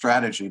put on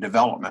strategy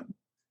development.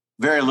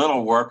 Very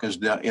little work is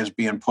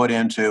being put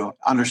into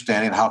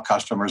understanding how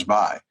customers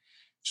buy.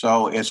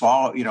 So it's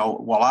all, a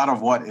lot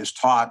of what is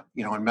taught,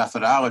 in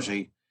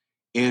methodology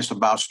is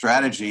about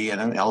strategy.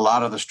 And a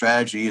lot of the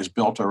strategy is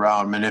built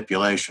around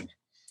manipulation.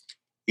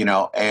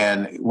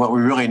 And what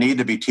we really need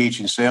to be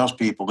teaching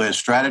salespeople is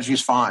strategy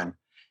is fine,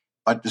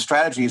 but the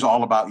strategy is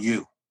all about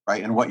you,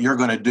 right? And what you're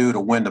going to do to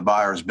win the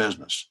buyer's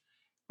business.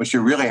 What you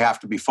really have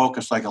to be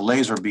focused like a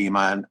laser beam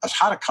on is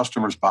how do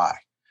customers buy?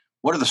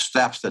 What are the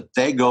steps that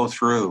they go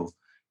through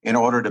in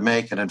order to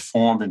make an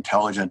informed,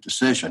 intelligent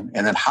decision?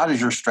 And then how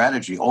does your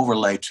strategy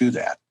overlay to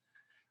that,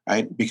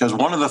 right? Because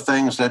one of the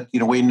things that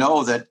we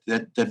know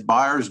that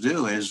buyers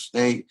do is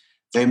they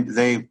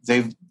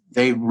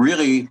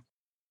really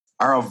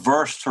are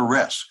averse to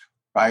risk,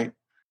 right?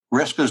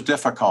 Risk is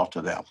difficult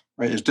to them,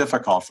 right? It's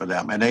difficult for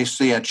them. And they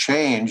see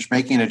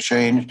making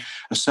a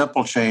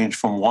simple change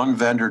from one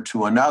vendor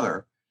to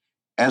another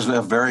as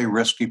a very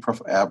risky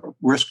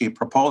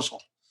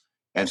proposal.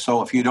 And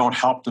so if you don't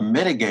help them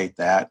mitigate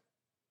that,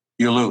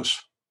 you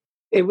lose.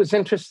 It was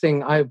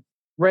interesting. I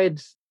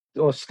read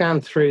or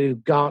scanned through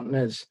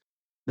Gartner's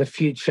The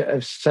Future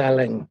of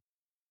Selling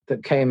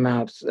that came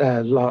out,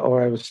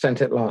 or I was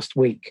sent it last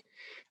week.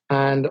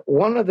 And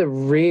one of the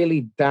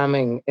really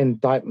damning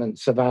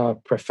indictments of our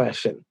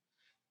profession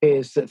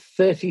is that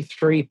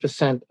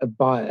 33% of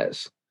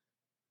buyers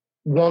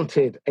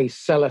wanted a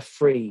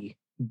seller-free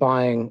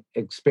buying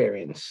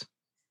experience.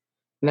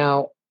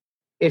 Now,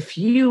 if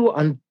you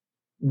are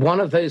one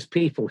of those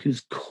people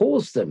who's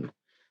caused them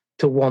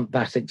to want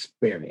that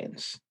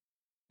experience,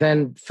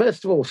 then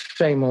first of all,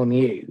 shame on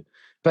you.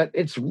 But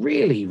it's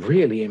really,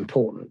 really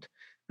important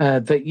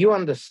that you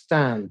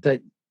understand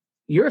that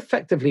you're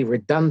effectively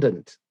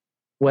redundant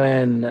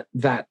when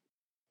that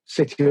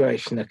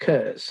situation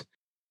occurs.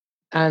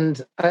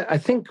 And I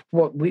think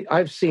what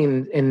I've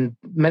seen in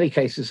many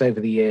cases over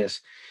the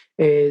years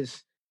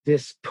is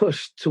this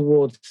push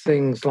towards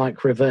things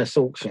like reverse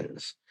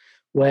auctions,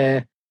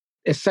 where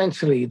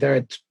essentially there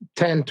are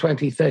 10,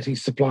 20, 30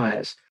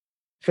 suppliers.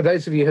 For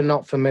those of you who are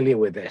not familiar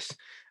with this,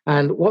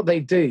 and what they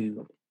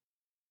do,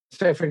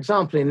 so for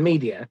example, in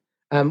media,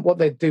 what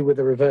they do with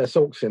a reverse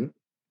auction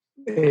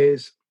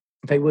is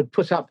they would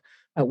put up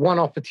one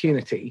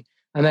opportunity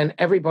and then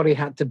everybody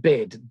had to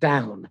bid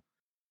down.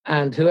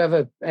 And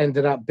whoever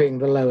ended up being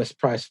the lowest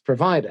price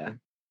provider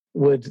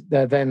would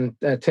then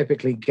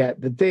typically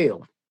get the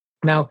deal.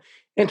 Now,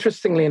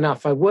 interestingly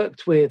enough, I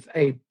worked with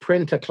a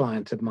printer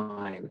client of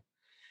mine,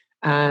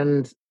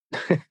 and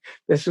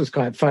this was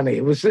quite funny.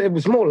 It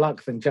was more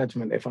luck than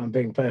judgment, if I'm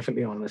being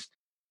perfectly honest.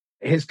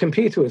 His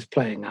computer was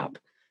playing up,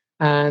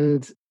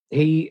 and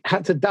he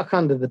had to duck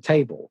under the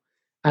table.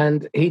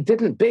 And he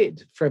didn't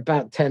bid for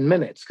about 10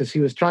 minutes because he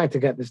was trying to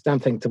get this damn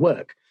thing to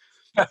work.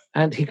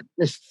 And he got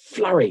this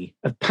flurry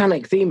of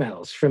panicked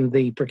emails from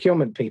the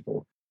procurement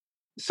people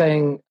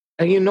saying,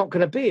 "Are you not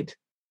going to bid?"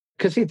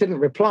 Because he didn't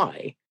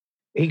reply.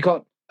 He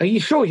got, "Are you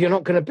sure you're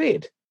not going to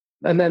bid?"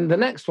 And then the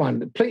next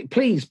one,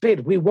 "Please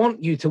bid. We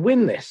want you to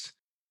win this."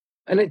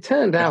 And it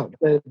turned out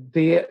that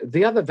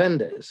the other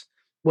vendors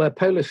were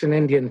Polish and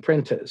Indian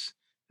printers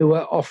who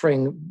were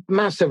offering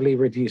massively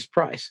reduced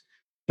price.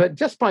 But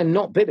just by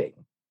not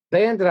bidding,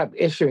 they ended up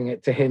issuing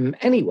it to him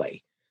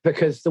anyway,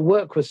 because the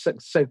work was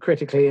so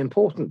critically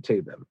important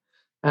to them.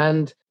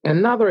 And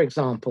another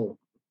example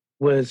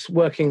was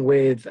working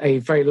with a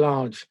very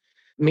large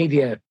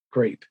media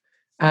group.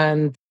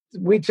 And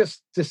we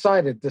just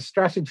decided the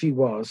strategy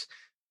was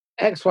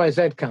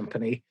XYZ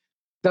company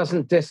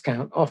doesn't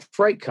discount off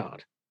freight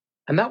card.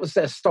 And that was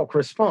their stock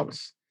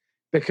response,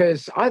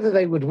 because either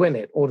they would win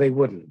it or they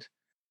wouldn't.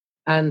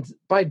 And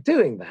by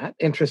doing that,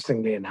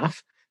 interestingly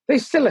enough, they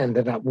still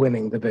ended up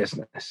winning the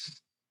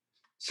business.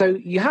 So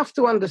you have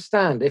to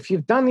understand, if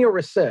you've done your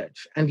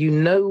research and you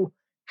know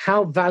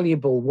how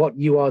valuable what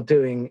you are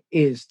doing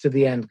is to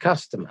the end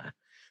customer,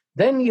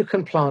 then you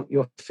can plant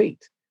your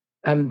feet.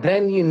 And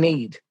then you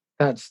need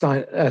that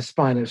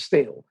spine of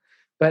steel.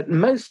 But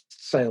most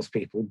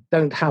salespeople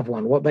don't have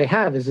one. What they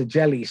have is a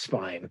jelly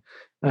spine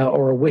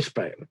or a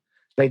wishbone.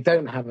 They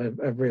don't have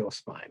a real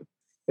spine.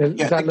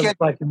 That looks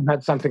like you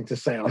had something to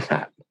say on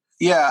that.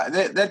 Yeah,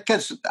 that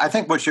gets. I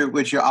think what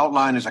you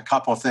outline is a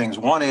couple of things.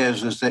 One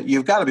is that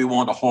you've got to be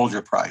willing to hold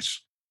your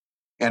price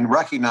and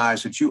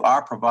recognize that you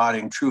are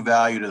providing true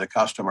value to the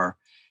customer,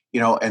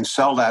 and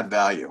sell that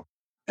value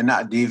and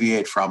not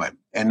deviate from it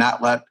and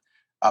not let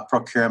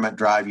procurement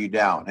drive you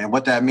down. And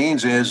what that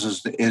means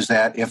is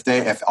that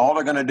if all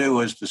they're going to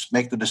do is just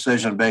make the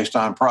decision based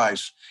on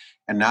price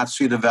and not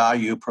see the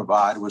value you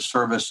provide with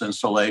service,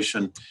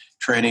 installation,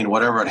 training,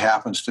 whatever it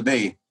happens to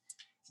be,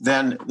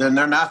 then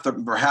they're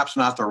perhaps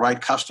not the right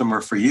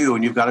customer for you,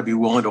 and you've got to be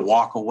willing to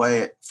walk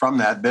away from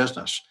that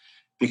business.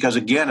 Because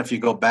again, if you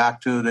go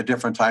back to the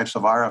different types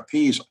of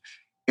RFPs,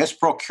 it's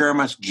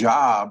procurement's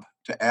job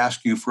to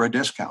ask you for a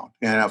discount.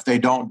 And if they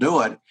don't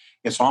do it,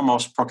 it's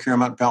almost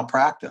procurement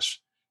malpractice.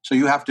 So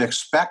you have to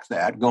expect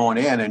that going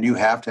in, and you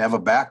have to have a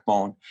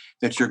backbone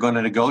that you're going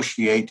to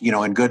negotiate,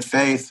 in good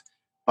faith.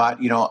 But,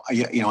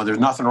 there's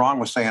nothing wrong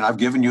with saying, I've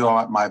given you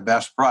my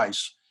best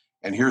price,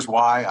 and here's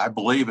why I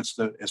believe it's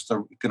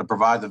going to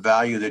provide the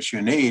value that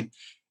you need.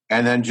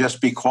 And then just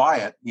be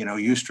quiet,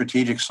 use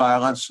strategic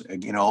silence,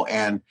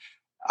 and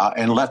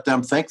let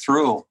them think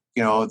through,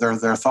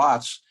 their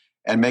thoughts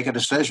and make a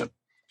decision.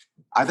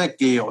 I think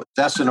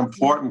that's an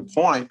important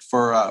point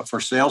for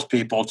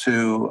salespeople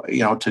to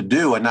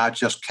do, and not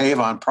just cave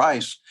on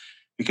price,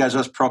 because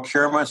it's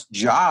procurement's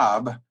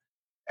job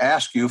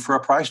ask you for a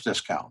price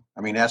discount.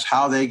 I mean, that's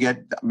how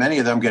many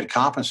of them get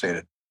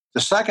compensated.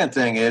 The second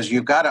thing is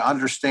you've got to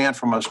understand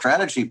from a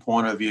strategy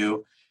point of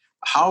view,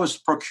 how is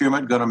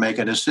procurement going to make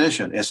a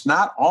decision? It's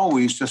not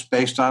always just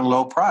based on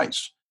low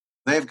price.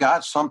 They've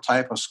got some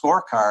type of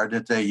scorecard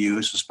that they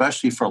use,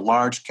 especially for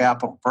large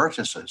capital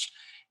purchases,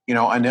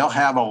 and they'll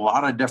have a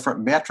lot of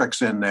different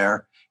metrics in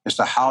there as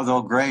to how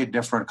they'll grade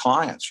different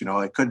clients.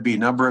 It could be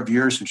number of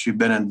years since you've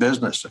been in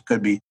business. It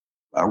could be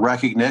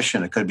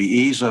recognition. It could be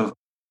ease of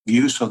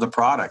use of the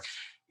product.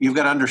 You've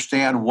got to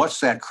understand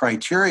what's that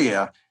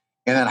criteria,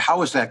 and then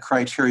how is that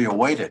criteria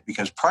weighted?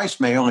 Because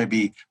price may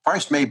be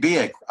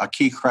a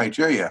key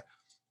criteria,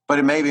 but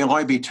it may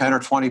only be 10 or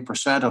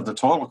 20% of the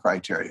total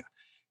criteria.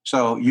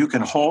 So you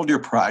can hold your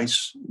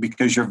price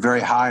because you're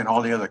very high in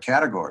all the other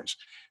categories.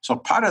 So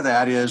part of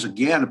that is,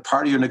 again,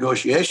 part of your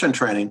negotiation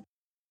training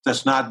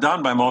that's not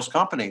done by most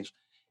companies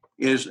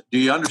is, do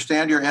you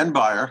understand your end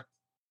buyer?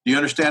 Do you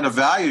understand the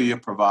value you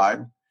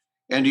provide?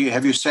 And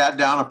have you sat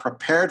down and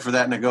prepared for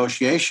that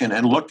negotiation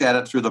and looked at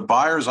it through the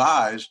buyer's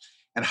eyes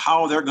and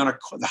how they're going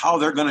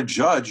to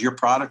judge your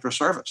product or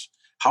service?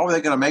 How are they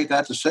going to make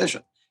that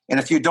decision? And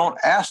if you don't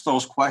ask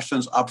those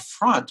questions up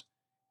front,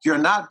 you're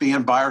not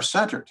being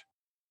buyer-centered.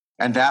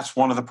 And that's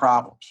one of the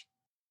problems.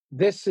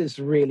 This is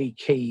really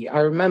key. I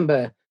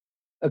remember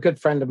a good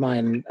friend of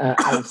mine,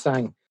 Alan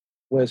Sang,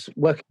 was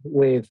working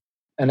with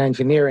an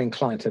engineering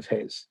client of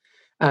his,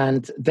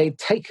 and they'd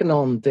taken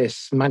on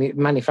this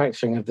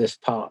manufacturing of this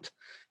part.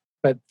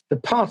 But the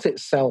part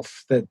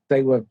itself that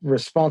they were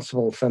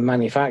responsible for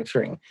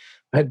manufacturing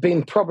had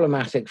been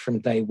problematic from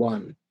day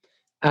one.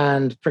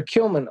 And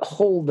procurement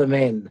hauled them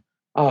in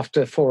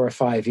after 4 or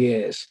 5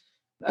 years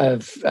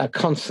of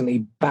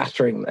constantly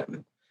battering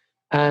them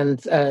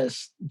and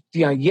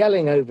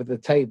yelling over the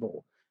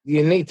table,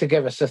 you need to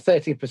give us a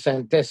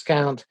 30%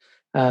 discount.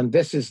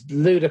 This is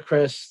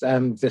ludicrous.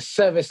 The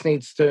service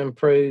needs to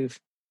improve.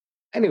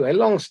 Anyway,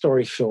 long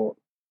story short,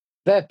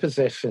 their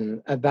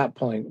position at that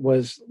point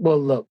was, well,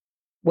 look,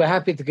 we're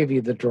happy to give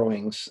you the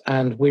drawings,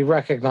 and we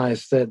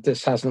recognize that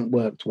this hasn't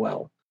worked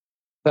well,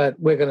 but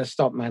we're going to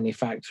stop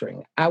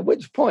manufacturing. At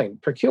which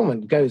point,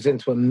 procurement goes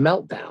into a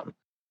meltdown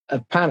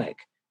of panic,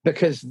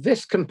 because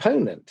this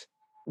component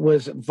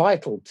was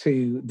vital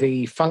to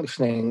the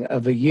functioning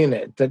of a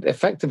unit that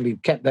effectively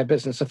kept their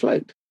business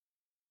afloat.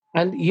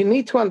 And you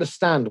need to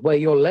understand where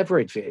your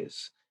leverage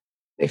is.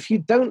 If you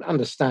don't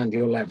understand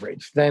your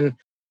leverage, then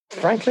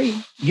frankly,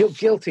 you're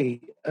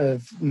guilty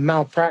of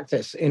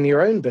malpractice in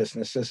your own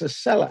business as a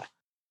seller.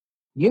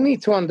 You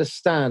need to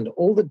understand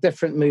all the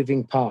different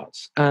moving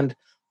parts and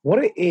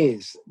what it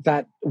is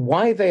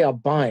why they are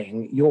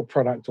buying your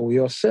product or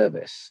your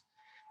service.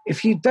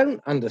 If you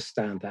don't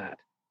understand that,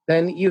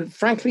 then you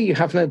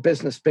have no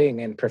business being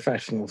in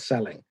professional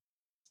selling.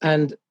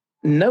 And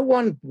no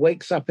one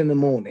wakes up in the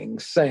morning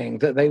saying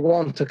that they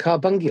want a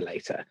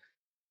carbungulator.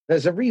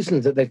 There's a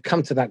reason that they've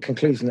come to that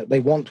conclusion that they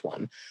want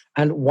one.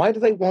 And why do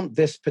they want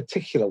this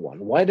particular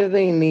one? Why do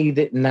they need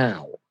it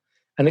now?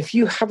 And if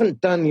you haven't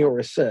done your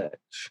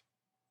research,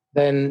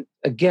 then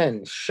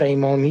again,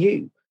 shame on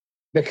you.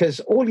 Because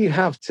all you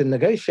have to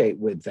negotiate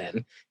with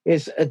then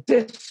is a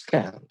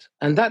discount.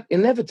 And that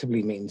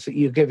inevitably means that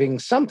you're giving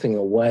something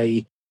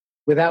away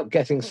without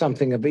getting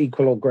something of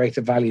equal or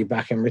greater value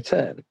back in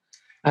return.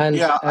 And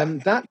that's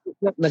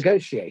not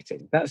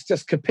negotiating. That's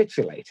just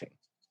capitulating.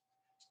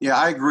 Yeah,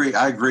 I agree.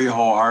 I agree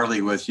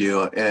wholeheartedly with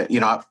you.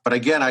 But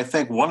again, I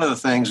think one of the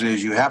things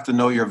is you have to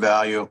know your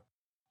value.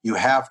 You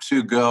have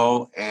to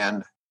go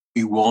and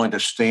be willing to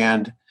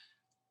stand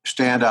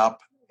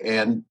up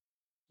and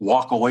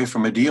walk away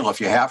from a deal if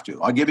you have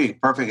to. I'll give you a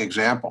perfect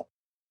example.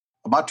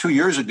 About 2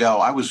 years ago,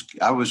 I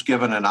was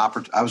given an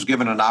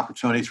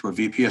opportunity through a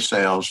VP of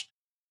sales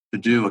to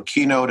do a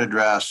keynote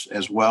address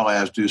as well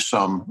as do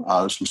some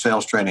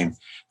sales training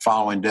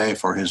following day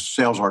for his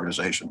sales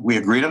organization. We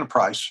agreed on a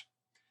price,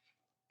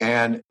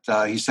 and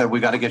he said,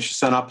 "We got to get you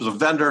set up as a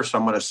vendor, so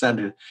I'm going to send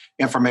you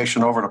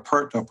information over to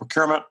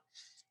procurement,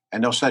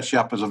 and they'll set you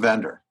up as a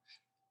vendor."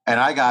 And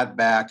I got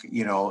back,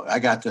 I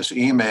got this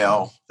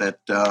email that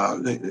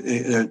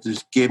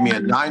just gave me a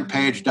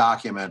 9-page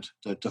document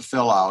to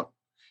fill out.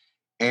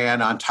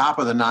 And on top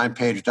of the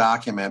 9-page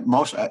document,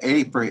 about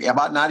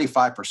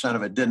 95%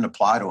 of it didn't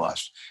apply to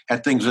us.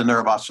 Had things in there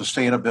about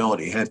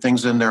sustainability, had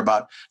things in there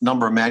about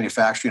number of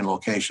manufacturing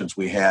locations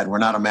we had. We're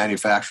not a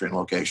manufacturing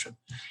location.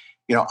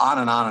 On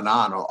and on and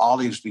on. All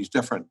these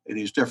different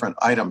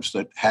items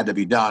that had to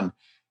be done.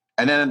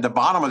 And then at the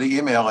bottom of the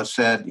email, it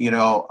said,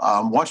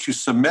 once you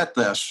submit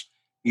this,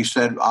 he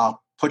said,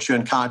 I'll put you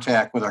in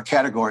contact with our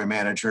category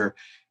manager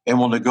and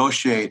we'll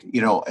negotiate,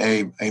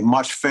 a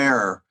much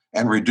fairer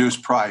and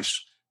reduced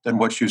price than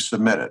what you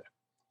submitted.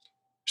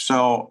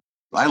 So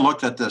I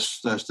looked at this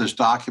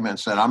document and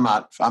said, I'm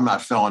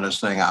not filling this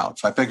thing out.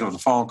 So I picked up the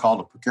phone, called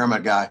the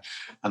procurement guy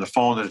on the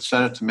phone that had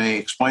sent it to me,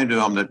 explained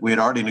to him that we had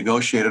already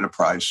negotiated a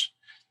price,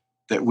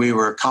 that we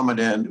were coming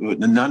in,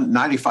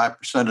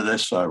 95% of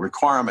this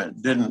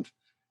requirement didn't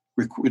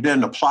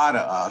apply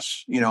to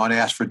us, and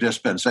asked for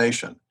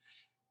dispensation.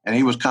 And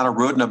he was kind of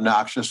rude and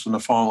obnoxious on the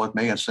phone with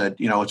me and said,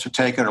 it's a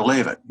take it or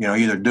leave it.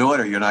 Either do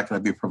it or you're not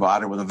going to be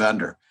provided with a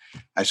vendor.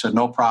 I said,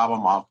 no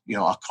problem. I'll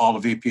call the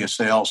VP of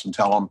sales and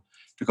tell him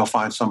to go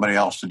find somebody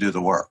else to do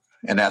the work.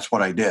 And that's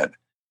what I did.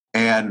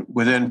 And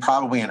within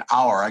probably an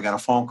hour, I got a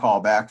phone call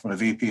back from the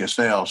VP of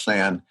sales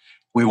saying,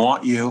 we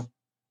want you.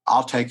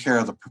 I'll take care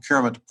of the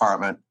procurement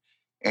department.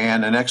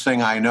 And the next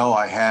thing I know, all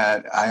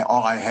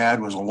I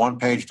had was a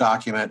 1-page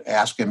document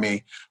asking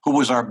me who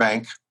was our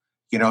bank,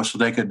 so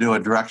they could do a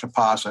direct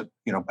deposit,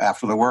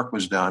 after the work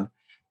was done.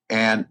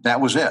 And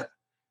that was it.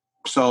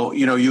 So,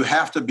 you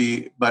have to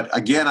be, but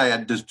again, I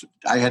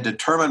had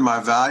determined my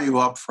value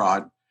up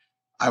front.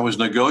 I was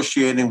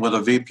negotiating with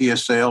a VP of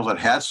sales that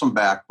had some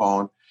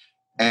backbone.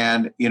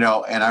 And, and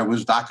I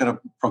was not going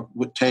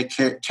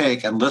to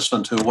take and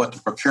listen to what the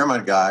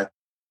procurement guy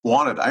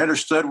wanted. I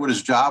understood what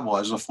his job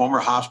was. As a former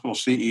hospital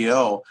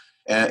CEO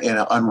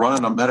and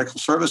running a medical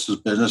services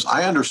business,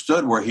 I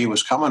understood where he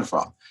was coming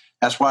from.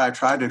 That's why I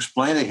tried to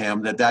explain to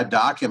him that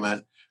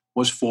document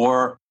was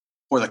for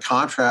the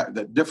contract,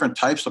 that different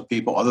types of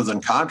people other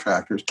than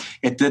contractors.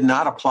 It did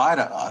not apply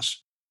to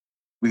us.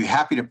 We'd be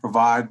happy to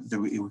provide the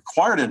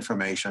required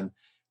information,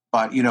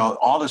 but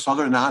all this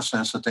other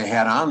nonsense that they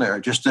had on there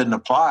just didn't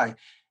apply,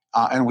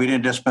 and we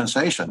didn't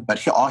dispensation.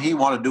 But all he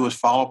wanted to do was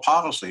follow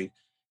policy.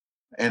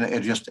 And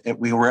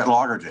we were at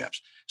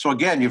loggerjams. So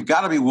again, you've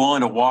got to be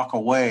willing to walk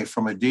away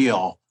from a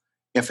deal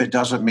if it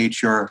doesn't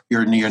meet your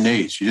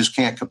needs. You just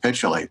can't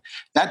capitulate.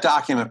 That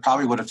document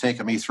probably would have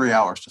taken me 3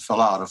 hours to fill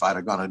out if I'd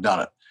have gone and done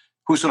it.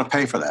 Who's going to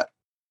pay for that?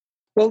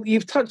 Well,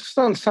 you've touched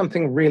on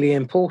something really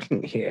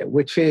important here,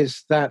 which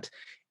is that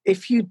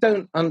if you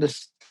don't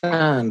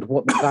understand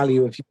what the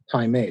value of your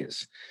time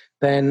is,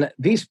 then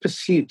these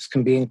pursuits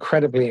can be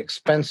incredibly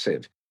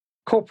expensive.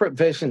 Corporate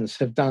Visions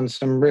have done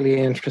some really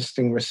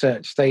interesting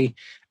research. They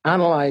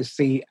analyze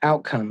the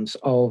outcomes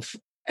of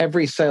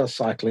every sales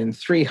cycle in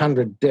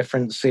 300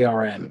 different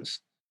CRMs.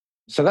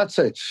 So that's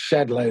a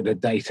shed load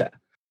of data.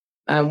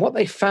 And what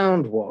they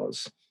found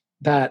was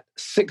that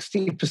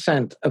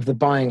 60% of the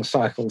buying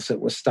cycles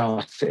that were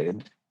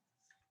started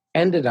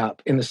ended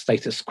up in the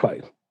status quo.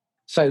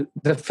 So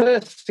the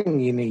first thing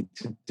you need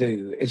to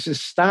do is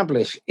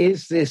establish,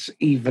 is this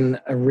even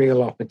a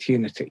real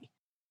opportunity?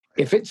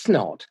 If it's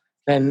not,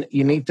 then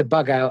you need to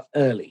bug out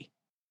early.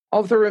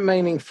 Of the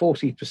remaining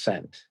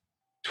 40%,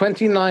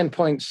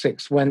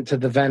 29.6 went to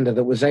the vendor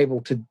that was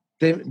able to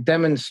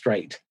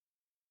demonstrate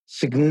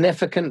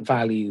significant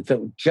value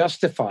that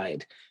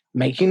justified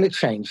making the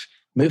change,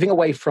 moving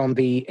away from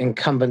the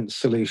incumbent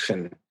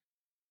solution,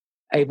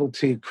 able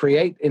to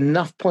create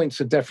enough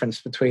points of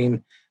difference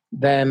between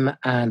them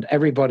and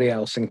everybody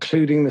else,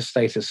 including the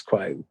status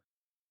quo,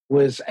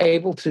 was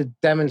able to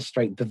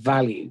demonstrate the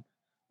value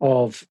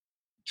of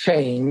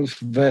change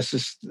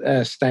versus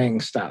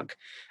staying stuck,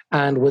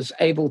 and was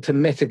able to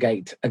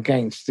mitigate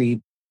against the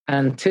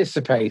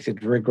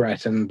anticipated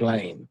regret and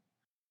blame.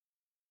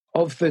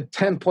 of the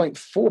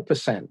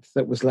 10.4%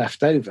 that was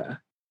left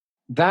over,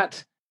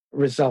 that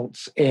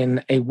results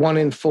in a 1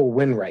 in 4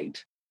 win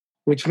rate,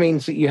 which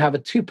means that you have a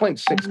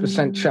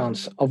 2.6%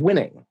 chance of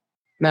winning.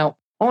 Now,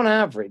 on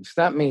average,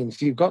 that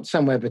means you've got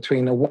somewhere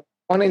between a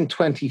 1 in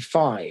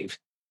 25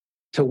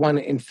 to 1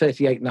 in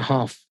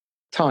 38.5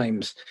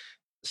 times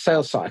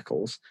sales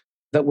cycles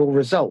that will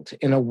result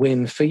in a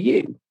win for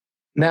you.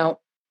 Now,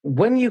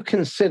 when you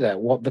consider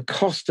what the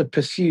cost of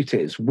pursuit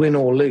is, win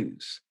or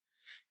lose,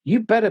 you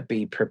better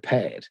be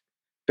prepared,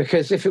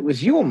 because if it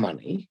was your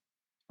money,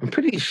 I'm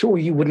pretty sure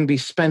you wouldn't be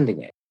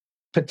spending it,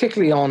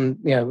 particularly on,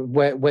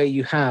 where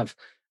you have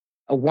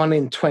a 1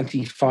 in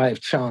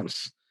 25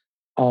 chance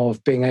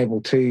of being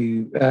able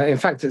to,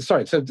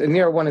 so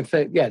near a 1 in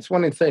 30, it's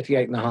 1 in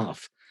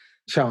 38.5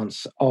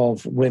 chance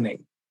of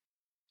winning.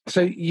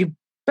 So you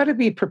better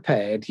be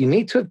prepared. You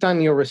need to have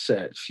done your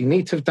research. You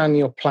need to have done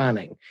your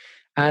planning.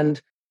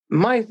 And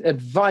my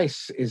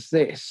advice is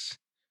this: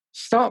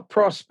 start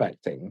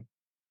prospecting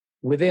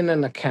within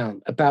an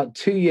account about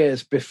 2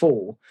 years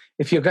before.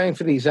 If you're going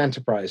for these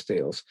enterprise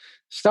deals,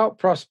 start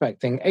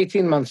prospecting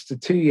 18 months to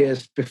 2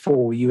 years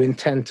before you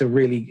intend to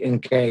really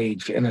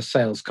engage in a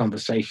sales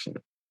conversation.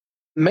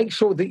 Make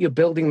sure that you're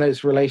building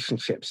those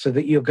relationships so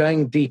that you're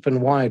going deep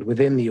and wide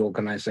within the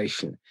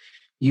organization.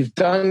 You've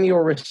done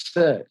your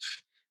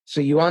research,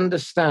 so you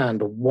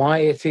understand why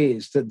it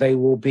is that they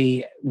will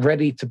be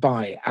ready to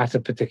buy at a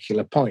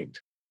particular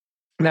point.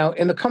 Now,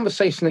 in the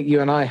conversation that you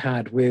and I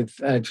had with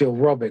Jill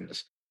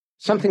Robbins,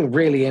 something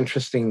really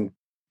interesting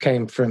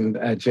came from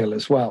Jill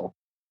as well,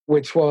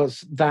 which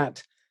was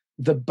that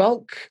the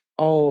bulk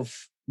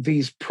of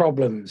these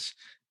problems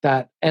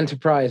that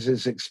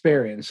enterprises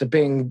experience are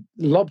being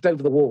lobbed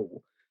over the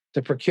wall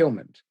to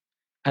procurement.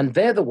 And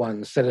they're the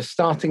ones that are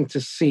starting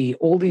to see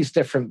all these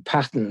different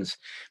patterns,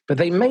 but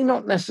they may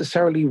not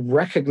necessarily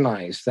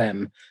recognize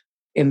them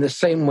in the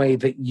same way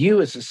that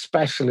you as a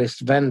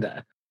specialist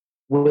vendor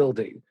will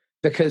do,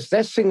 because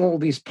they're seeing all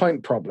these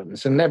point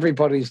problems and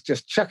everybody's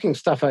just chucking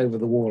stuff over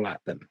the wall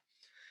at them.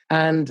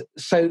 And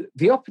so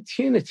the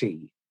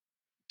opportunity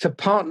to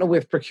partner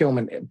with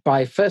procurement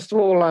by, first of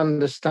all,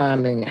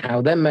 understanding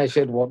how they're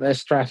measured, what their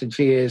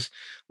strategy is,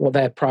 what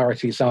their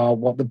priorities are,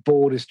 what the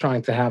board is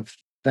trying to have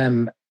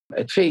them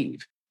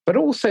achieve, but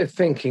also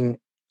thinking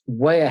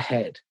way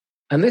ahead.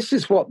 And this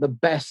is what the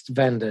best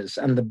vendors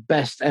and the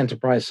best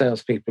enterprise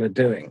salespeople are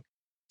doing.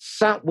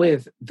 Sat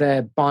with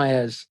their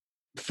buyers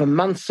for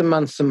months and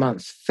months and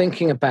months,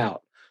 thinking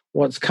about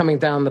what's coming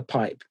down the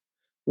pipe,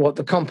 what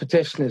the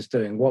competition is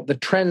doing, what the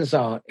trends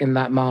are in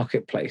that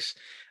marketplace.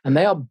 And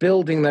they are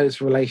building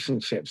those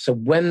relationships. So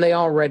when they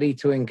are ready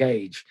to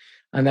engage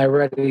and they're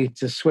ready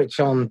to switch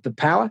on the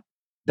power,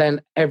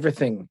 then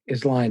everything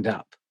is lined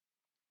up.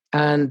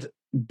 And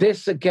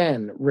this,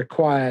 again,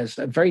 requires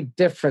a very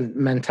different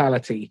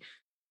mentality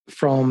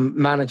from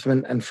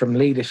management and from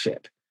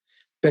leadership,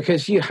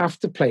 because you have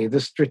to play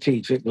the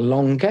strategic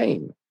long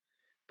game.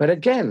 But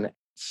again,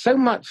 so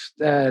much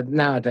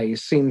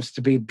nowadays seems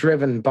to be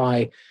driven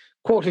by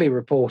quarterly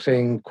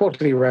reporting,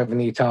 quarterly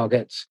revenue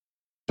targets,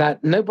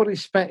 that nobody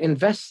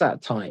invests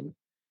that time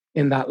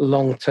in that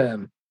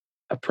long-term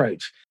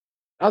approach.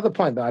 Other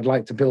point that I'd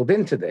like to build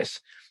into this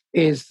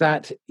is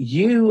that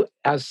you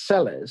as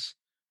sellers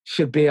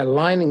should be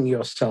aligning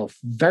yourself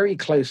very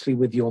closely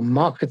with your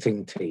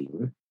marketing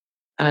team,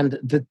 and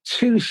the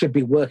two should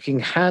be working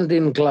hand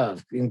in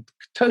glove in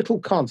total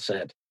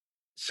concert,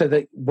 so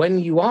that when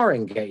you are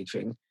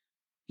engaging,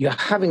 you're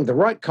having the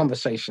right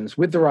conversations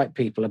with the right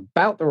people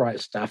about the right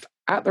stuff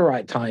at the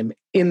right time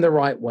in the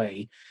right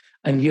way,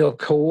 and you're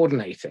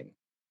coordinating.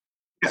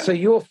 Yeah. So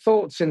your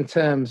thoughts in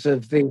terms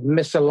of the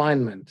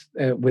misalignment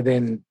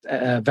within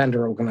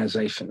vendor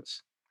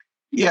organizations?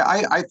 Yeah,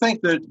 I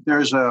think that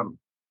there's a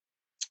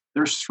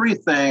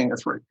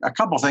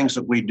couple of things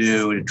that we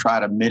do to try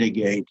to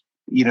mitigate,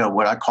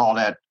 what I call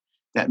that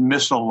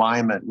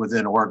misalignment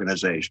within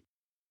organization.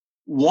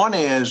 One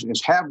is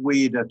have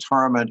we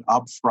determined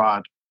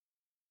upfront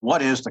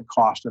what is the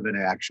cost of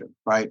inaction,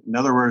 right? In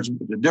other words,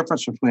 the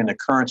difference between the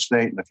current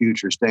state and the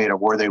future state of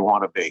where they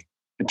want to be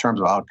in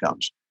terms of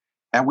outcomes.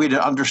 And we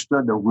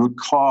understood the root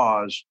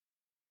cause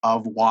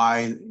of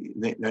why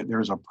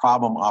there's a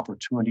problem,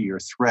 opportunity, or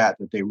threat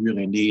that they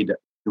really need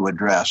to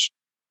address.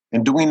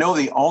 And do we know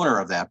the owner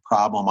of that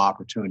problem,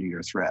 opportunity,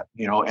 or threat?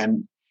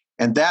 And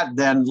that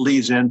then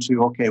leads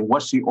into, okay,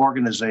 what's the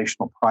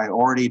organizational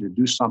priority to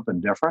do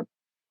something different?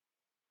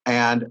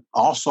 And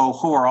also,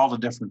 who are all the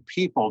different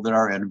people that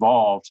are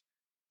involved,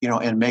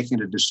 in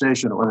making a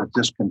decision, or that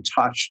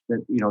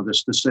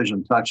this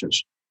decision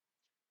touches.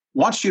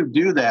 Once you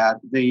do that,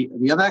 the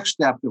next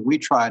step that we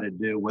try to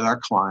do with our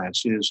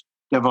clients is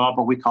develop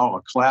what we call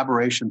a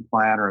collaboration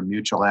plan or a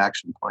mutual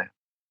action plan.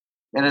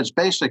 And its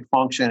basic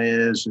function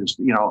is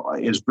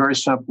very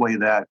simply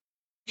that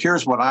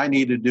here's what I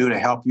need to do to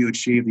help you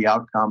achieve the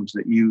outcomes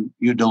that you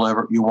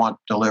want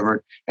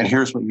delivered, and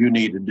here's what you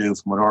need to do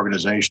from an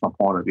organizational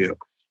point of view.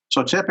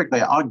 So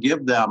typically, I'll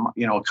give them,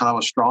 kind of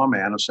a straw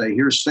man and say,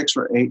 here's 6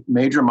 or 8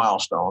 major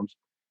milestones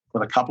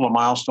with a couple of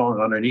milestones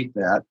underneath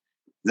that.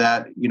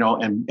 that,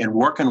 and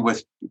working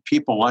with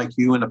people like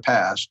you in the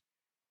past,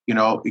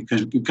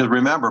 because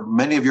remember,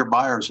 many of your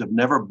buyers have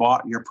never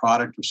bought your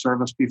product or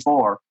service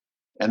before,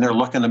 and they're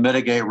looking to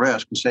mitigate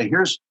risk and say,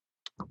 here's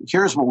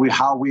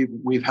how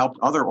we've helped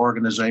other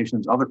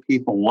organizations, other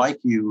people like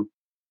you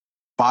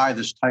buy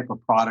this type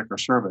of product or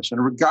service.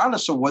 And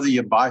regardless of whether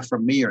you buy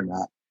from me or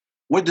not,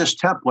 would this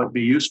template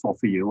be useful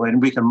for you?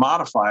 And we can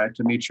modify it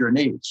to meet your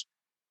needs.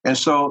 And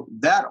so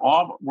that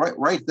all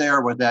right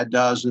there, what that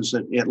does is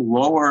that it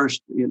lowers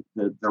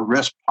the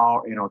risk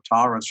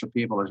tolerance for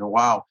people. They say,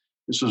 wow,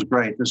 this is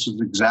great. This is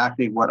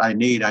exactly what I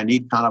need. I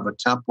need kind of a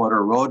template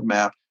or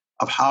roadmap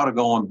of how to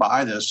go and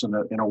buy this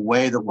in a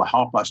way that will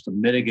help us to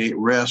mitigate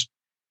risk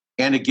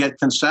and to get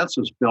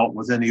consensus built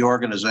within the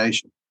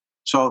organization.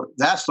 So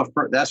that's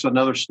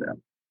another step.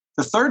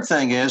 The third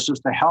thing is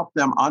to help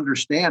them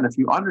understand. If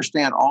you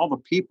understand all the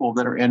people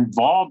that are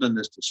involved in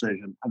this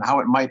decision and how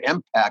it might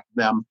impact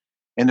them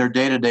in their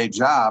day-to-day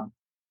job,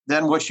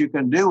 then what you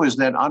can do is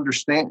then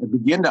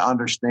begin to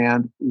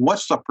understand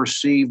what's the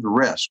perceived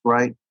risk,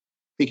 right?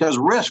 Because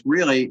risk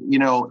really,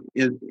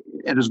 it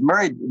is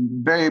very,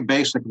 very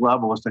basic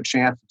level is the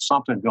chance that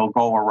something will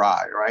go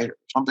awry, right?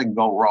 Something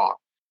go wrong.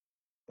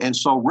 And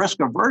so risk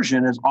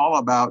aversion is all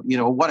about,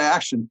 what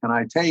action can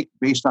I take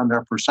based on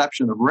their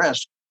perception of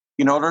risk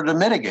in order to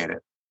mitigate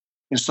it.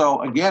 And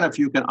so again, if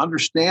you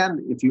understand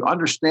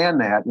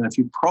that, and if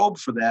you probe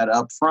for that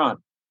up front,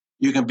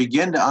 you can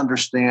begin to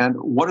understand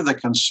what are the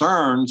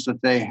concerns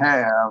that they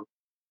have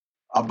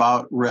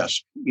about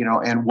risk,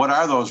 and what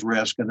are those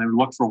risks, and then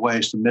look for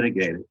ways to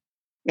mitigate it.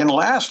 And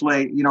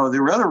lastly,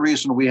 the other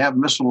reason we have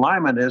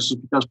misalignment is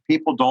because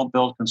people don't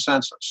build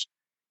consensus.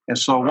 And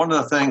so one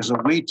of the things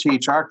that we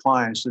teach our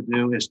clients to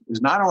do is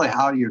not only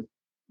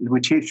we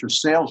teach your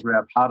sales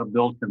rep how to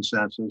build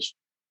consensus,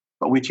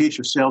 but we teach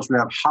your sales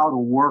rep how to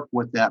work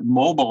with that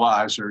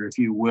mobilizer, if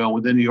you will,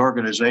 within the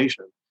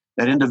organization,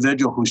 that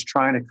individual who's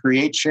trying to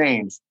create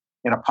change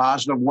in a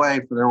positive way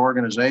for their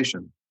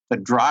organization to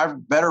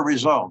drive better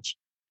results.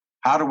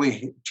 How do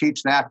we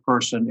teach that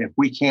person if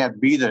we can't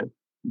be the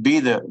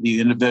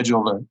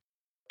individual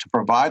to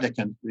provide the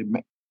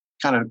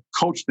kind of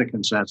coach the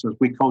consensus?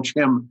 We coach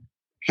him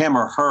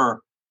or her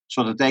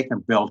so that they can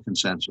build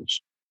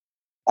consensus.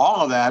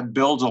 All of that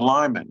builds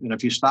alignment. And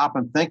if you stop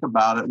and think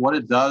about it, what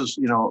it does,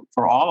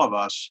 for all of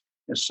us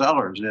as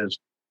sellers is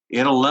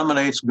it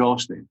eliminates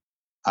ghosting.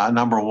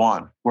 Number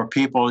one, where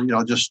people,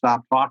 just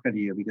stop talking to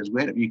you because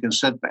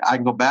I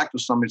can go back to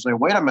somebody and say,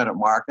 wait a minute,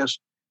 Marcus,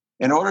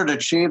 in order to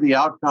achieve the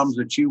outcomes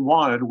that you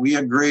wanted, we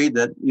agreed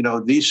that,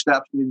 these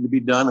steps need to be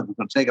done. It's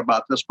going to take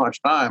about this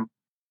much time.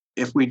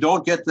 If we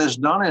don't get this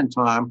done in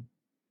time,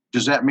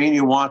 does that mean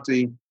you want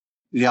the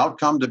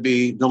outcome to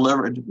be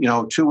delivered,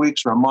 2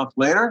 weeks or a month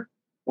later?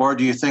 Or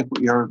do you think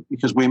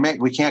because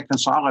we can't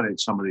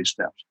consolidate some of these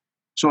steps?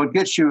 So it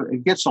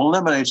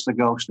eliminates the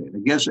ghosting.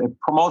 It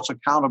promotes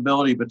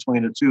accountability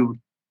between the two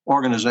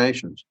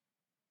organizations.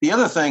 The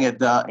other thing it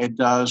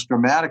does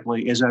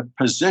dramatically is it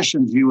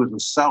positions you as a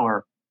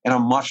seller in a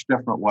much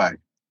different way.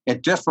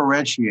 It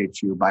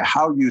differentiates you by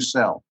how you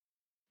sell,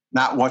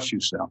 not what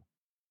you sell.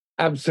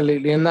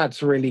 Absolutely. And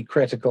that's really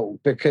critical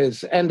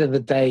because end of the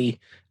day,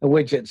 a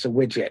widget's a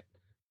widget.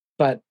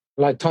 But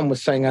like Tom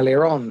was saying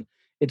earlier on,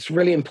 it's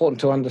really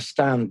important to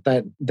understand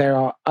that there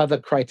are other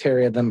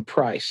criteria than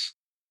price.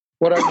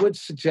 What I would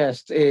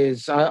suggest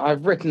is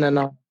I've written an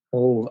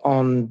article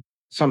on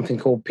something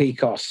called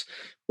PICOS,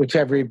 which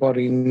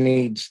everybody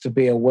needs to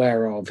be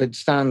aware of. It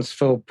stands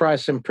for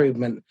Price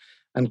Improvement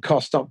and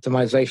Cost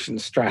Optimization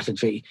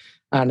Strategy.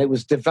 And it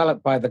was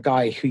developed by the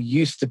guy who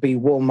used to be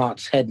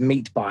Walmart's head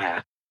meat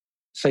buyer.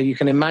 So you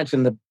can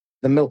imagine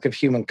the milk of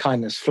human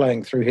kindness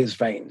flowing through his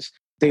veins,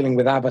 dealing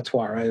with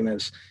abattoir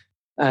owners.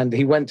 And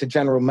he went to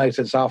General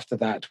Motors after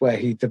that, where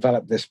he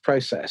developed this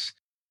process.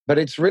 But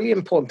it's really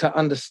important to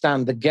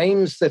understand the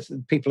games that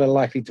people are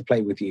likely to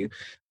play with you,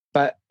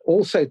 but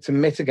also to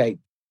mitigate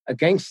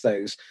against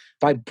those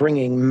by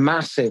bringing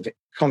massive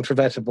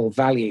controvertible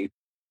value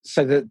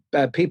so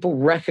that people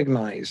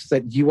recognize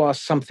that you are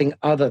something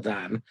other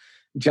than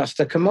just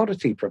a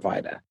commodity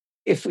provider.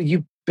 If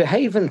you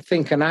behave and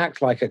think and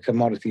act like a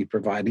commodity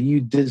provider,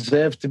 you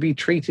deserve to be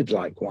treated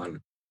like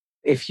one.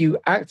 If you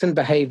act and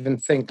behave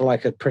and think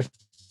like a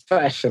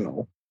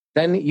professional,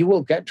 then you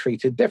will get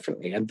treated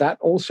differently. And that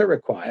also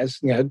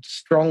requires,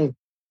 strong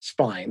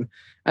spine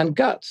and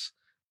guts.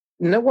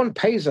 No one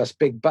pays us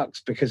big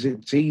bucks because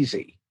it's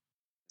easy.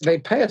 They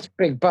pay us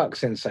big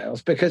bucks in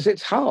sales because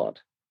it's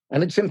hard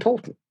and it's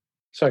important.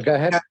 So go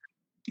ahead.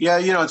 Yeah,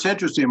 it's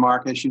interesting,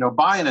 Marcus.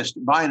 Buying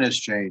has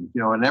changed,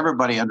 and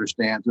everybody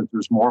understands that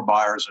there's more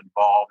buyers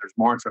involved. There's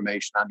more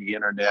information on the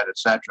internet, et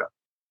cetera.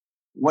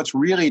 What's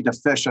really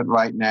deficient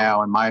right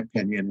now, in my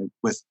opinion,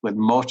 with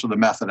most of the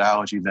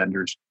methodology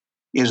vendors,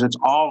 is it's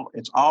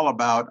all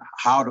about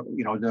how to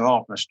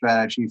develop a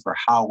strategy for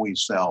how we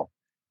sell.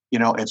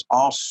 It's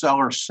all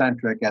seller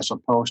centric as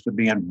opposed to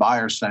being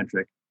buyer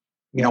centric.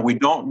 We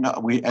don't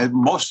know.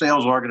 Most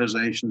sales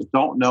organizations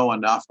don't know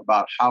enough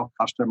about how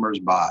customers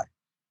buy.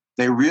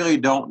 They really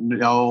don't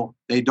know.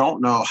 They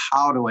don't know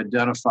how to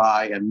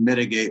identify and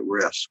mitigate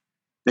risk.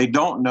 They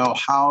don't know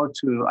how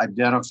to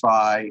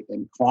identify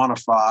and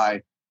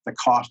quantify the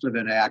cost of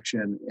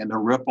inaction and the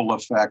ripple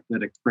effect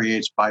that it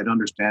creates by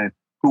understanding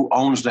who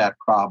owns that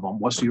problem,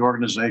 what's the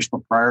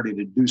organizational priority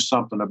to do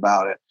something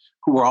about it,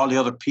 who are all the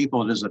other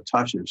people it is that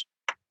touches.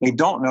 They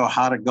don't know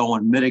how to go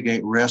and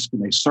mitigate risk,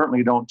 and they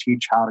certainly don't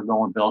teach how to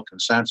go and build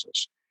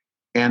consensus.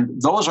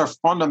 And those are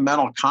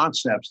fundamental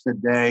concepts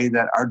today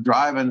that are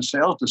driving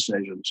sales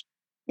decisions.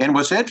 And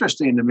what's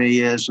interesting to me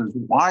is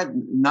why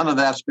none of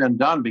that's been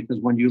done, because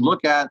when you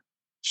look at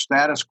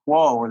status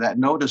quo or that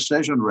no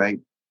decision rate,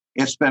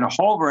 it's been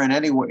hovering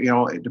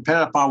anywhere,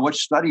 depending upon which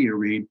study you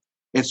read,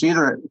 it's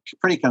either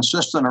pretty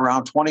consistent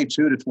around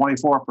 22 to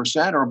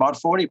 24% or about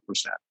 40%,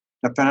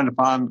 depending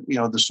upon,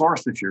 the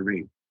source that you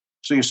read.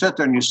 So you sit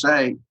there and you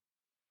say,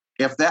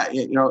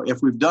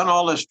 if we've done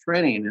all this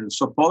training and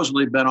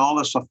supposedly been all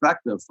this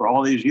effective for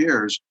all these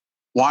years,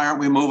 why aren't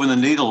we moving the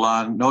needle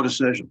on no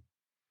decision?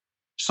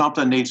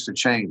 Something needs to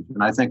change.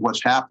 And I think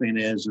what's happening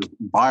is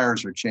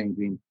buyers are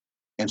changing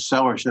and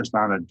sellers just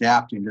aren't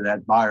adapting to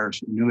that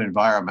buyer's new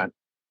environment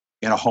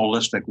in a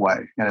holistic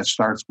way. And it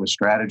starts with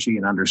strategy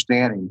and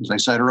understanding. As I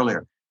said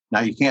earlier, now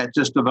you can't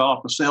just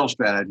develop a sales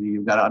strategy.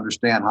 You've got to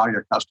understand how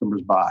your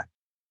customers buy.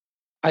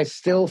 I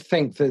still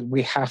think that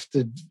we have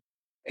to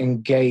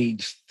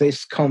engage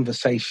this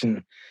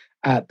conversation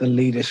at the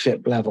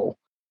leadership level.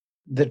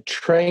 The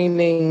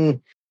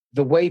training,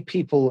 the way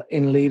people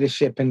in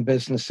leadership in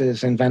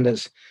businesses and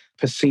vendors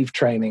perceive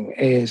training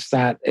is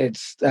that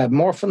it's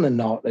more often than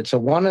not, it's a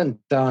one and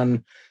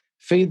done,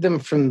 feed them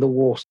from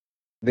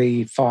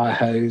the fire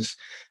hose.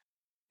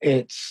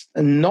 It's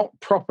not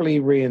properly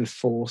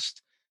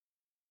reinforced.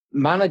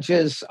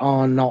 Managers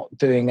are not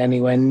doing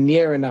anywhere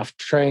near enough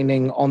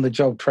training, on the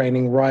job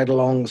training,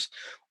 ride-alongs,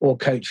 or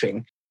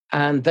coaching.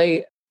 And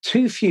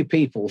too few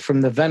people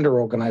from the vendor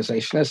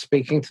organization are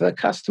speaking to the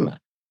customer.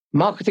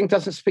 Marketing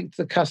doesn't speak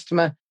to the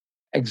customer.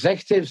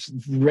 Executives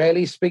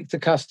rarely speak to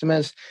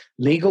customers.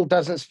 Legal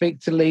doesn't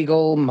speak to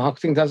legal.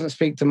 Marketing doesn't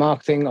speak to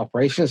marketing.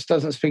 Operations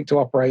doesn't speak to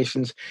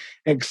operations,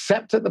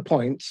 except at the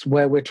points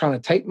where we're trying to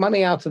take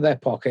money out of their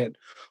pocket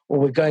or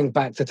we're going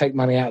back to take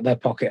money out of their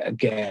pocket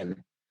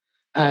again.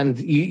 And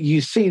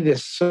you see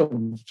this sort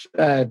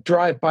of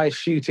drive-by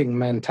shooting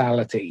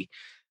mentality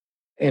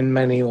in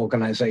many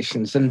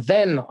organizations. And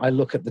then I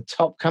look at the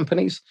top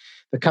companies,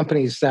 the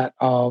companies that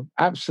are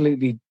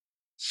absolutely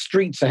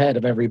streets ahead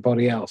of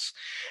everybody else.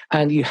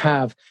 And you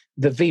have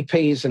the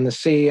VPs and the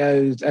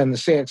CEOs and the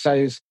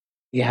CXOs,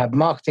 you have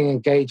marketing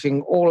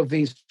engaging, all of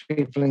these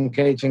people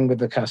engaging with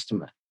the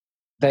customer.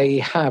 They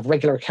have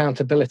regular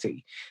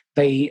accountability.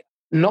 They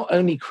not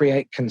only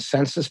create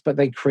consensus, but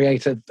they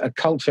create a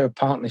culture of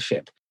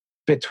partnership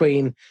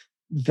between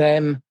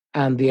them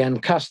and the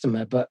end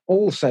customer, but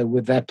also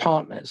with their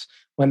partners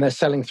when they're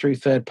selling through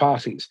third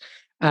parties.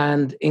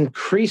 And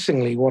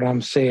increasingly what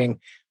I'm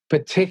seeing,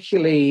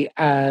 particularly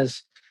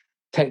as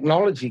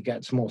technology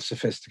gets more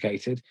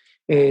sophisticated,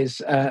 is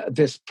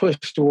this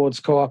push towards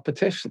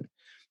co-opetition.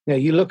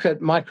 You look at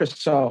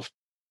Microsoft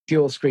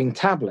dual screen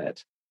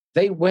tablet,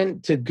 they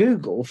went to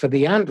Google for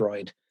the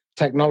Android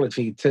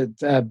technology to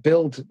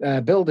build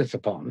it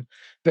upon,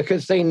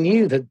 because they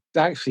knew that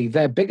actually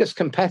their biggest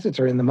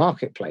competitor in the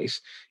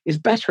marketplace is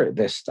better at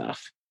this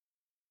stuff.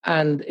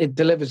 And it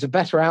delivers a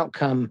better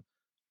outcome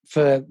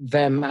for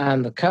them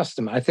and the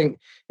customer. I think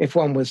if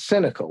one was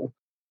cynical,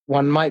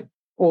 one might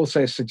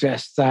also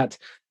suggest that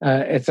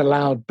it's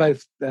allowed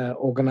both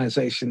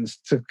organizations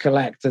to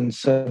collect and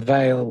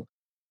surveil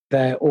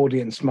their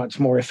audience much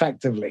more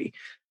effectively.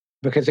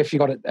 Because if you've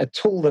got a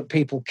tool that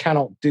people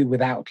cannot do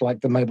without,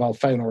 like the mobile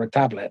phone or a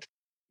tablet,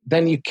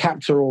 then you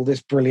capture all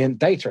this brilliant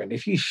data. And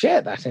if you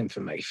share that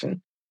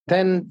information,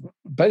 then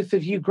both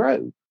of you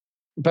grow.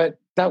 But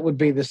that would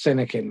be the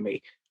cynic in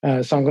me.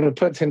 So I'm going to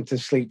put him to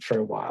sleep for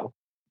a while.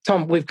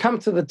 Tom, we've come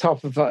to the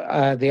top of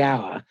the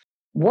hour.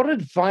 What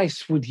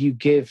advice would you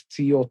give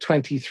to your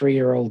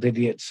 23-year-old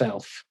idiot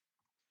self?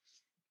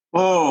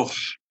 Oh,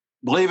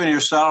 believe in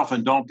yourself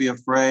and don't be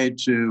afraid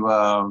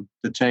to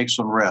take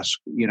some risk,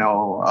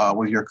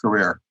 with your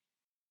career.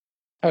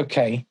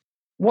 Okay.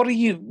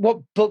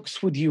 What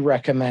books would you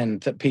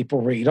recommend that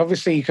people read?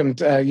 Obviously, you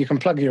can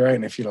plug your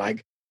own if you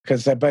like,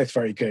 because they're both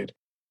very good.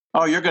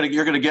 Oh, you're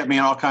gonna get me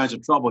in all kinds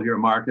of trouble here,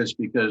 Marcus,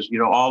 because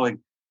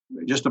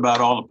just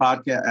about all the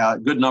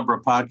podcast, good number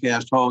of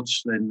podcast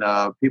hosts and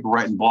people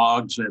writing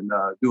blogs and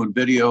doing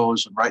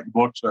videos and writing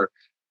books are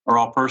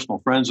all personal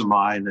friends of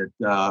mine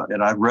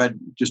and I've read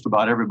just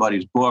about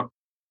everybody's book.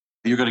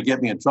 You're going to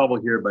get me in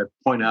trouble here by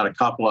pointing out a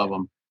couple of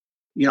them.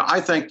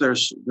 I think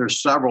there's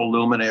several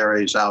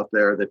luminaries out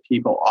there that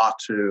people ought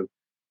to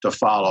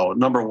follow.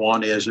 Number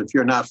one is, if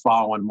you're not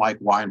following Mike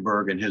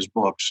Weinberg and his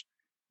books,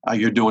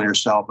 you're doing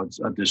yourself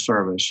a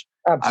disservice.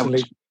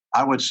 Absolutely.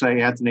 I would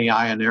say Anthony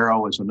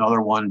Iannarone is another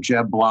one,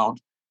 Jeb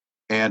Blount,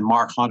 and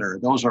Mark Hunter.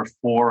 Those are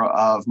four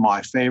of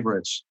my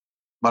favorites.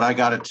 But I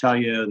got to tell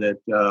you that,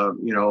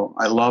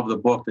 I love the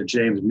book that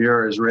James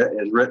Muir has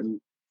written.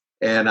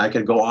 And I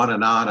could go on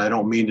and on. I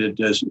don't mean to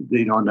just,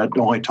 not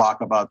only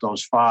talk about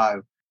those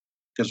 5,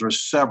 because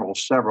there's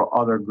several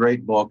other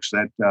great books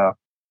that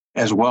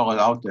as well as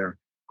out there.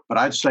 But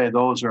I'd say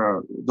those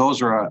are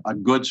a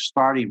good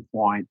starting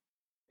point.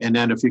 And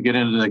then if you get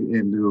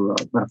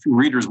if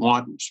readers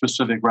want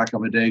specific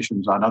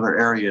recommendations on other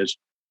areas,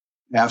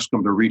 ask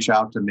them to reach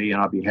out to me, and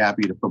I'll be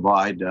happy to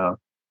provide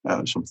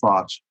some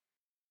thoughts.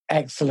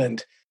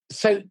 Excellent.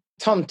 So,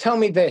 Tom, tell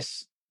me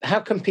this: how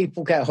can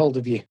people get hold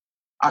of you?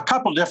 A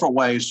couple different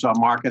ways,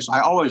 Marcus.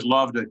 I always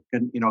love to,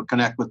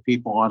 connect with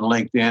people on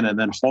LinkedIn, and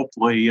then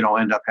hopefully,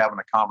 end up having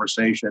a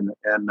conversation.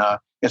 And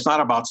it's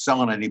not about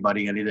selling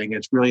anybody anything.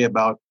 It's really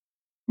about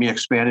me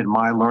expanding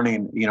my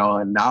learning,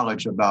 and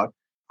knowledge about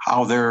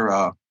how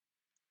their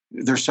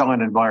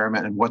selling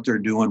environment and what they're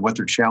doing, what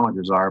their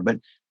challenges are. But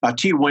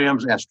T.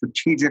 Williams at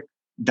Strategic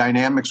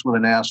Dynamics with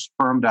an S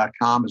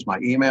firm.com is my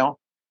email.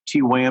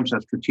 T. Williams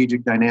at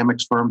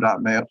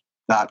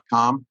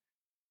strategicdynamicsfirm.com.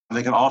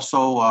 They can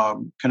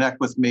also connect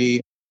with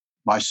me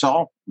by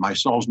cell. My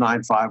cell is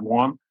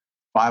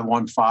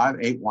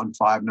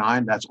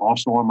 951-515-8159. That's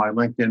also on my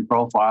LinkedIn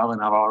profile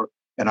and on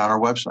our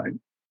website.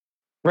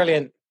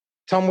 Brilliant.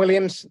 Tom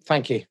Williams,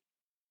 thank you.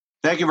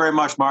 Thank you very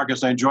much,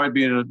 Marcus. I enjoyed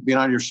being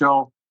on your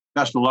show.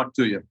 Best of luck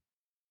to you.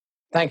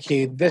 Thank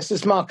you. This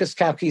is Marcus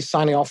Kauke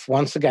signing off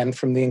once again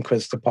from the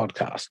Inquisitor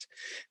Podcast.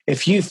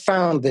 If you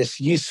found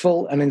this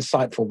useful and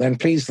insightful, then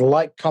please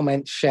like,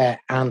 comment, share,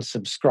 and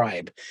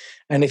subscribe.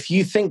 And if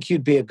you think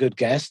you'd be a good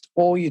guest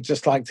or you'd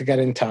just like to get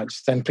in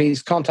touch, then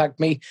please contact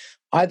me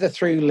either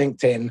through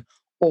LinkedIn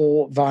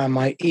or via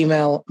my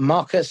email,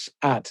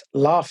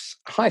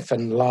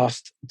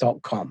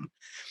 marcus@laughs-last.com.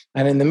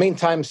 And in the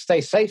meantime,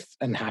 stay safe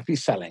and happy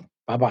selling.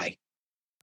 Bye-bye.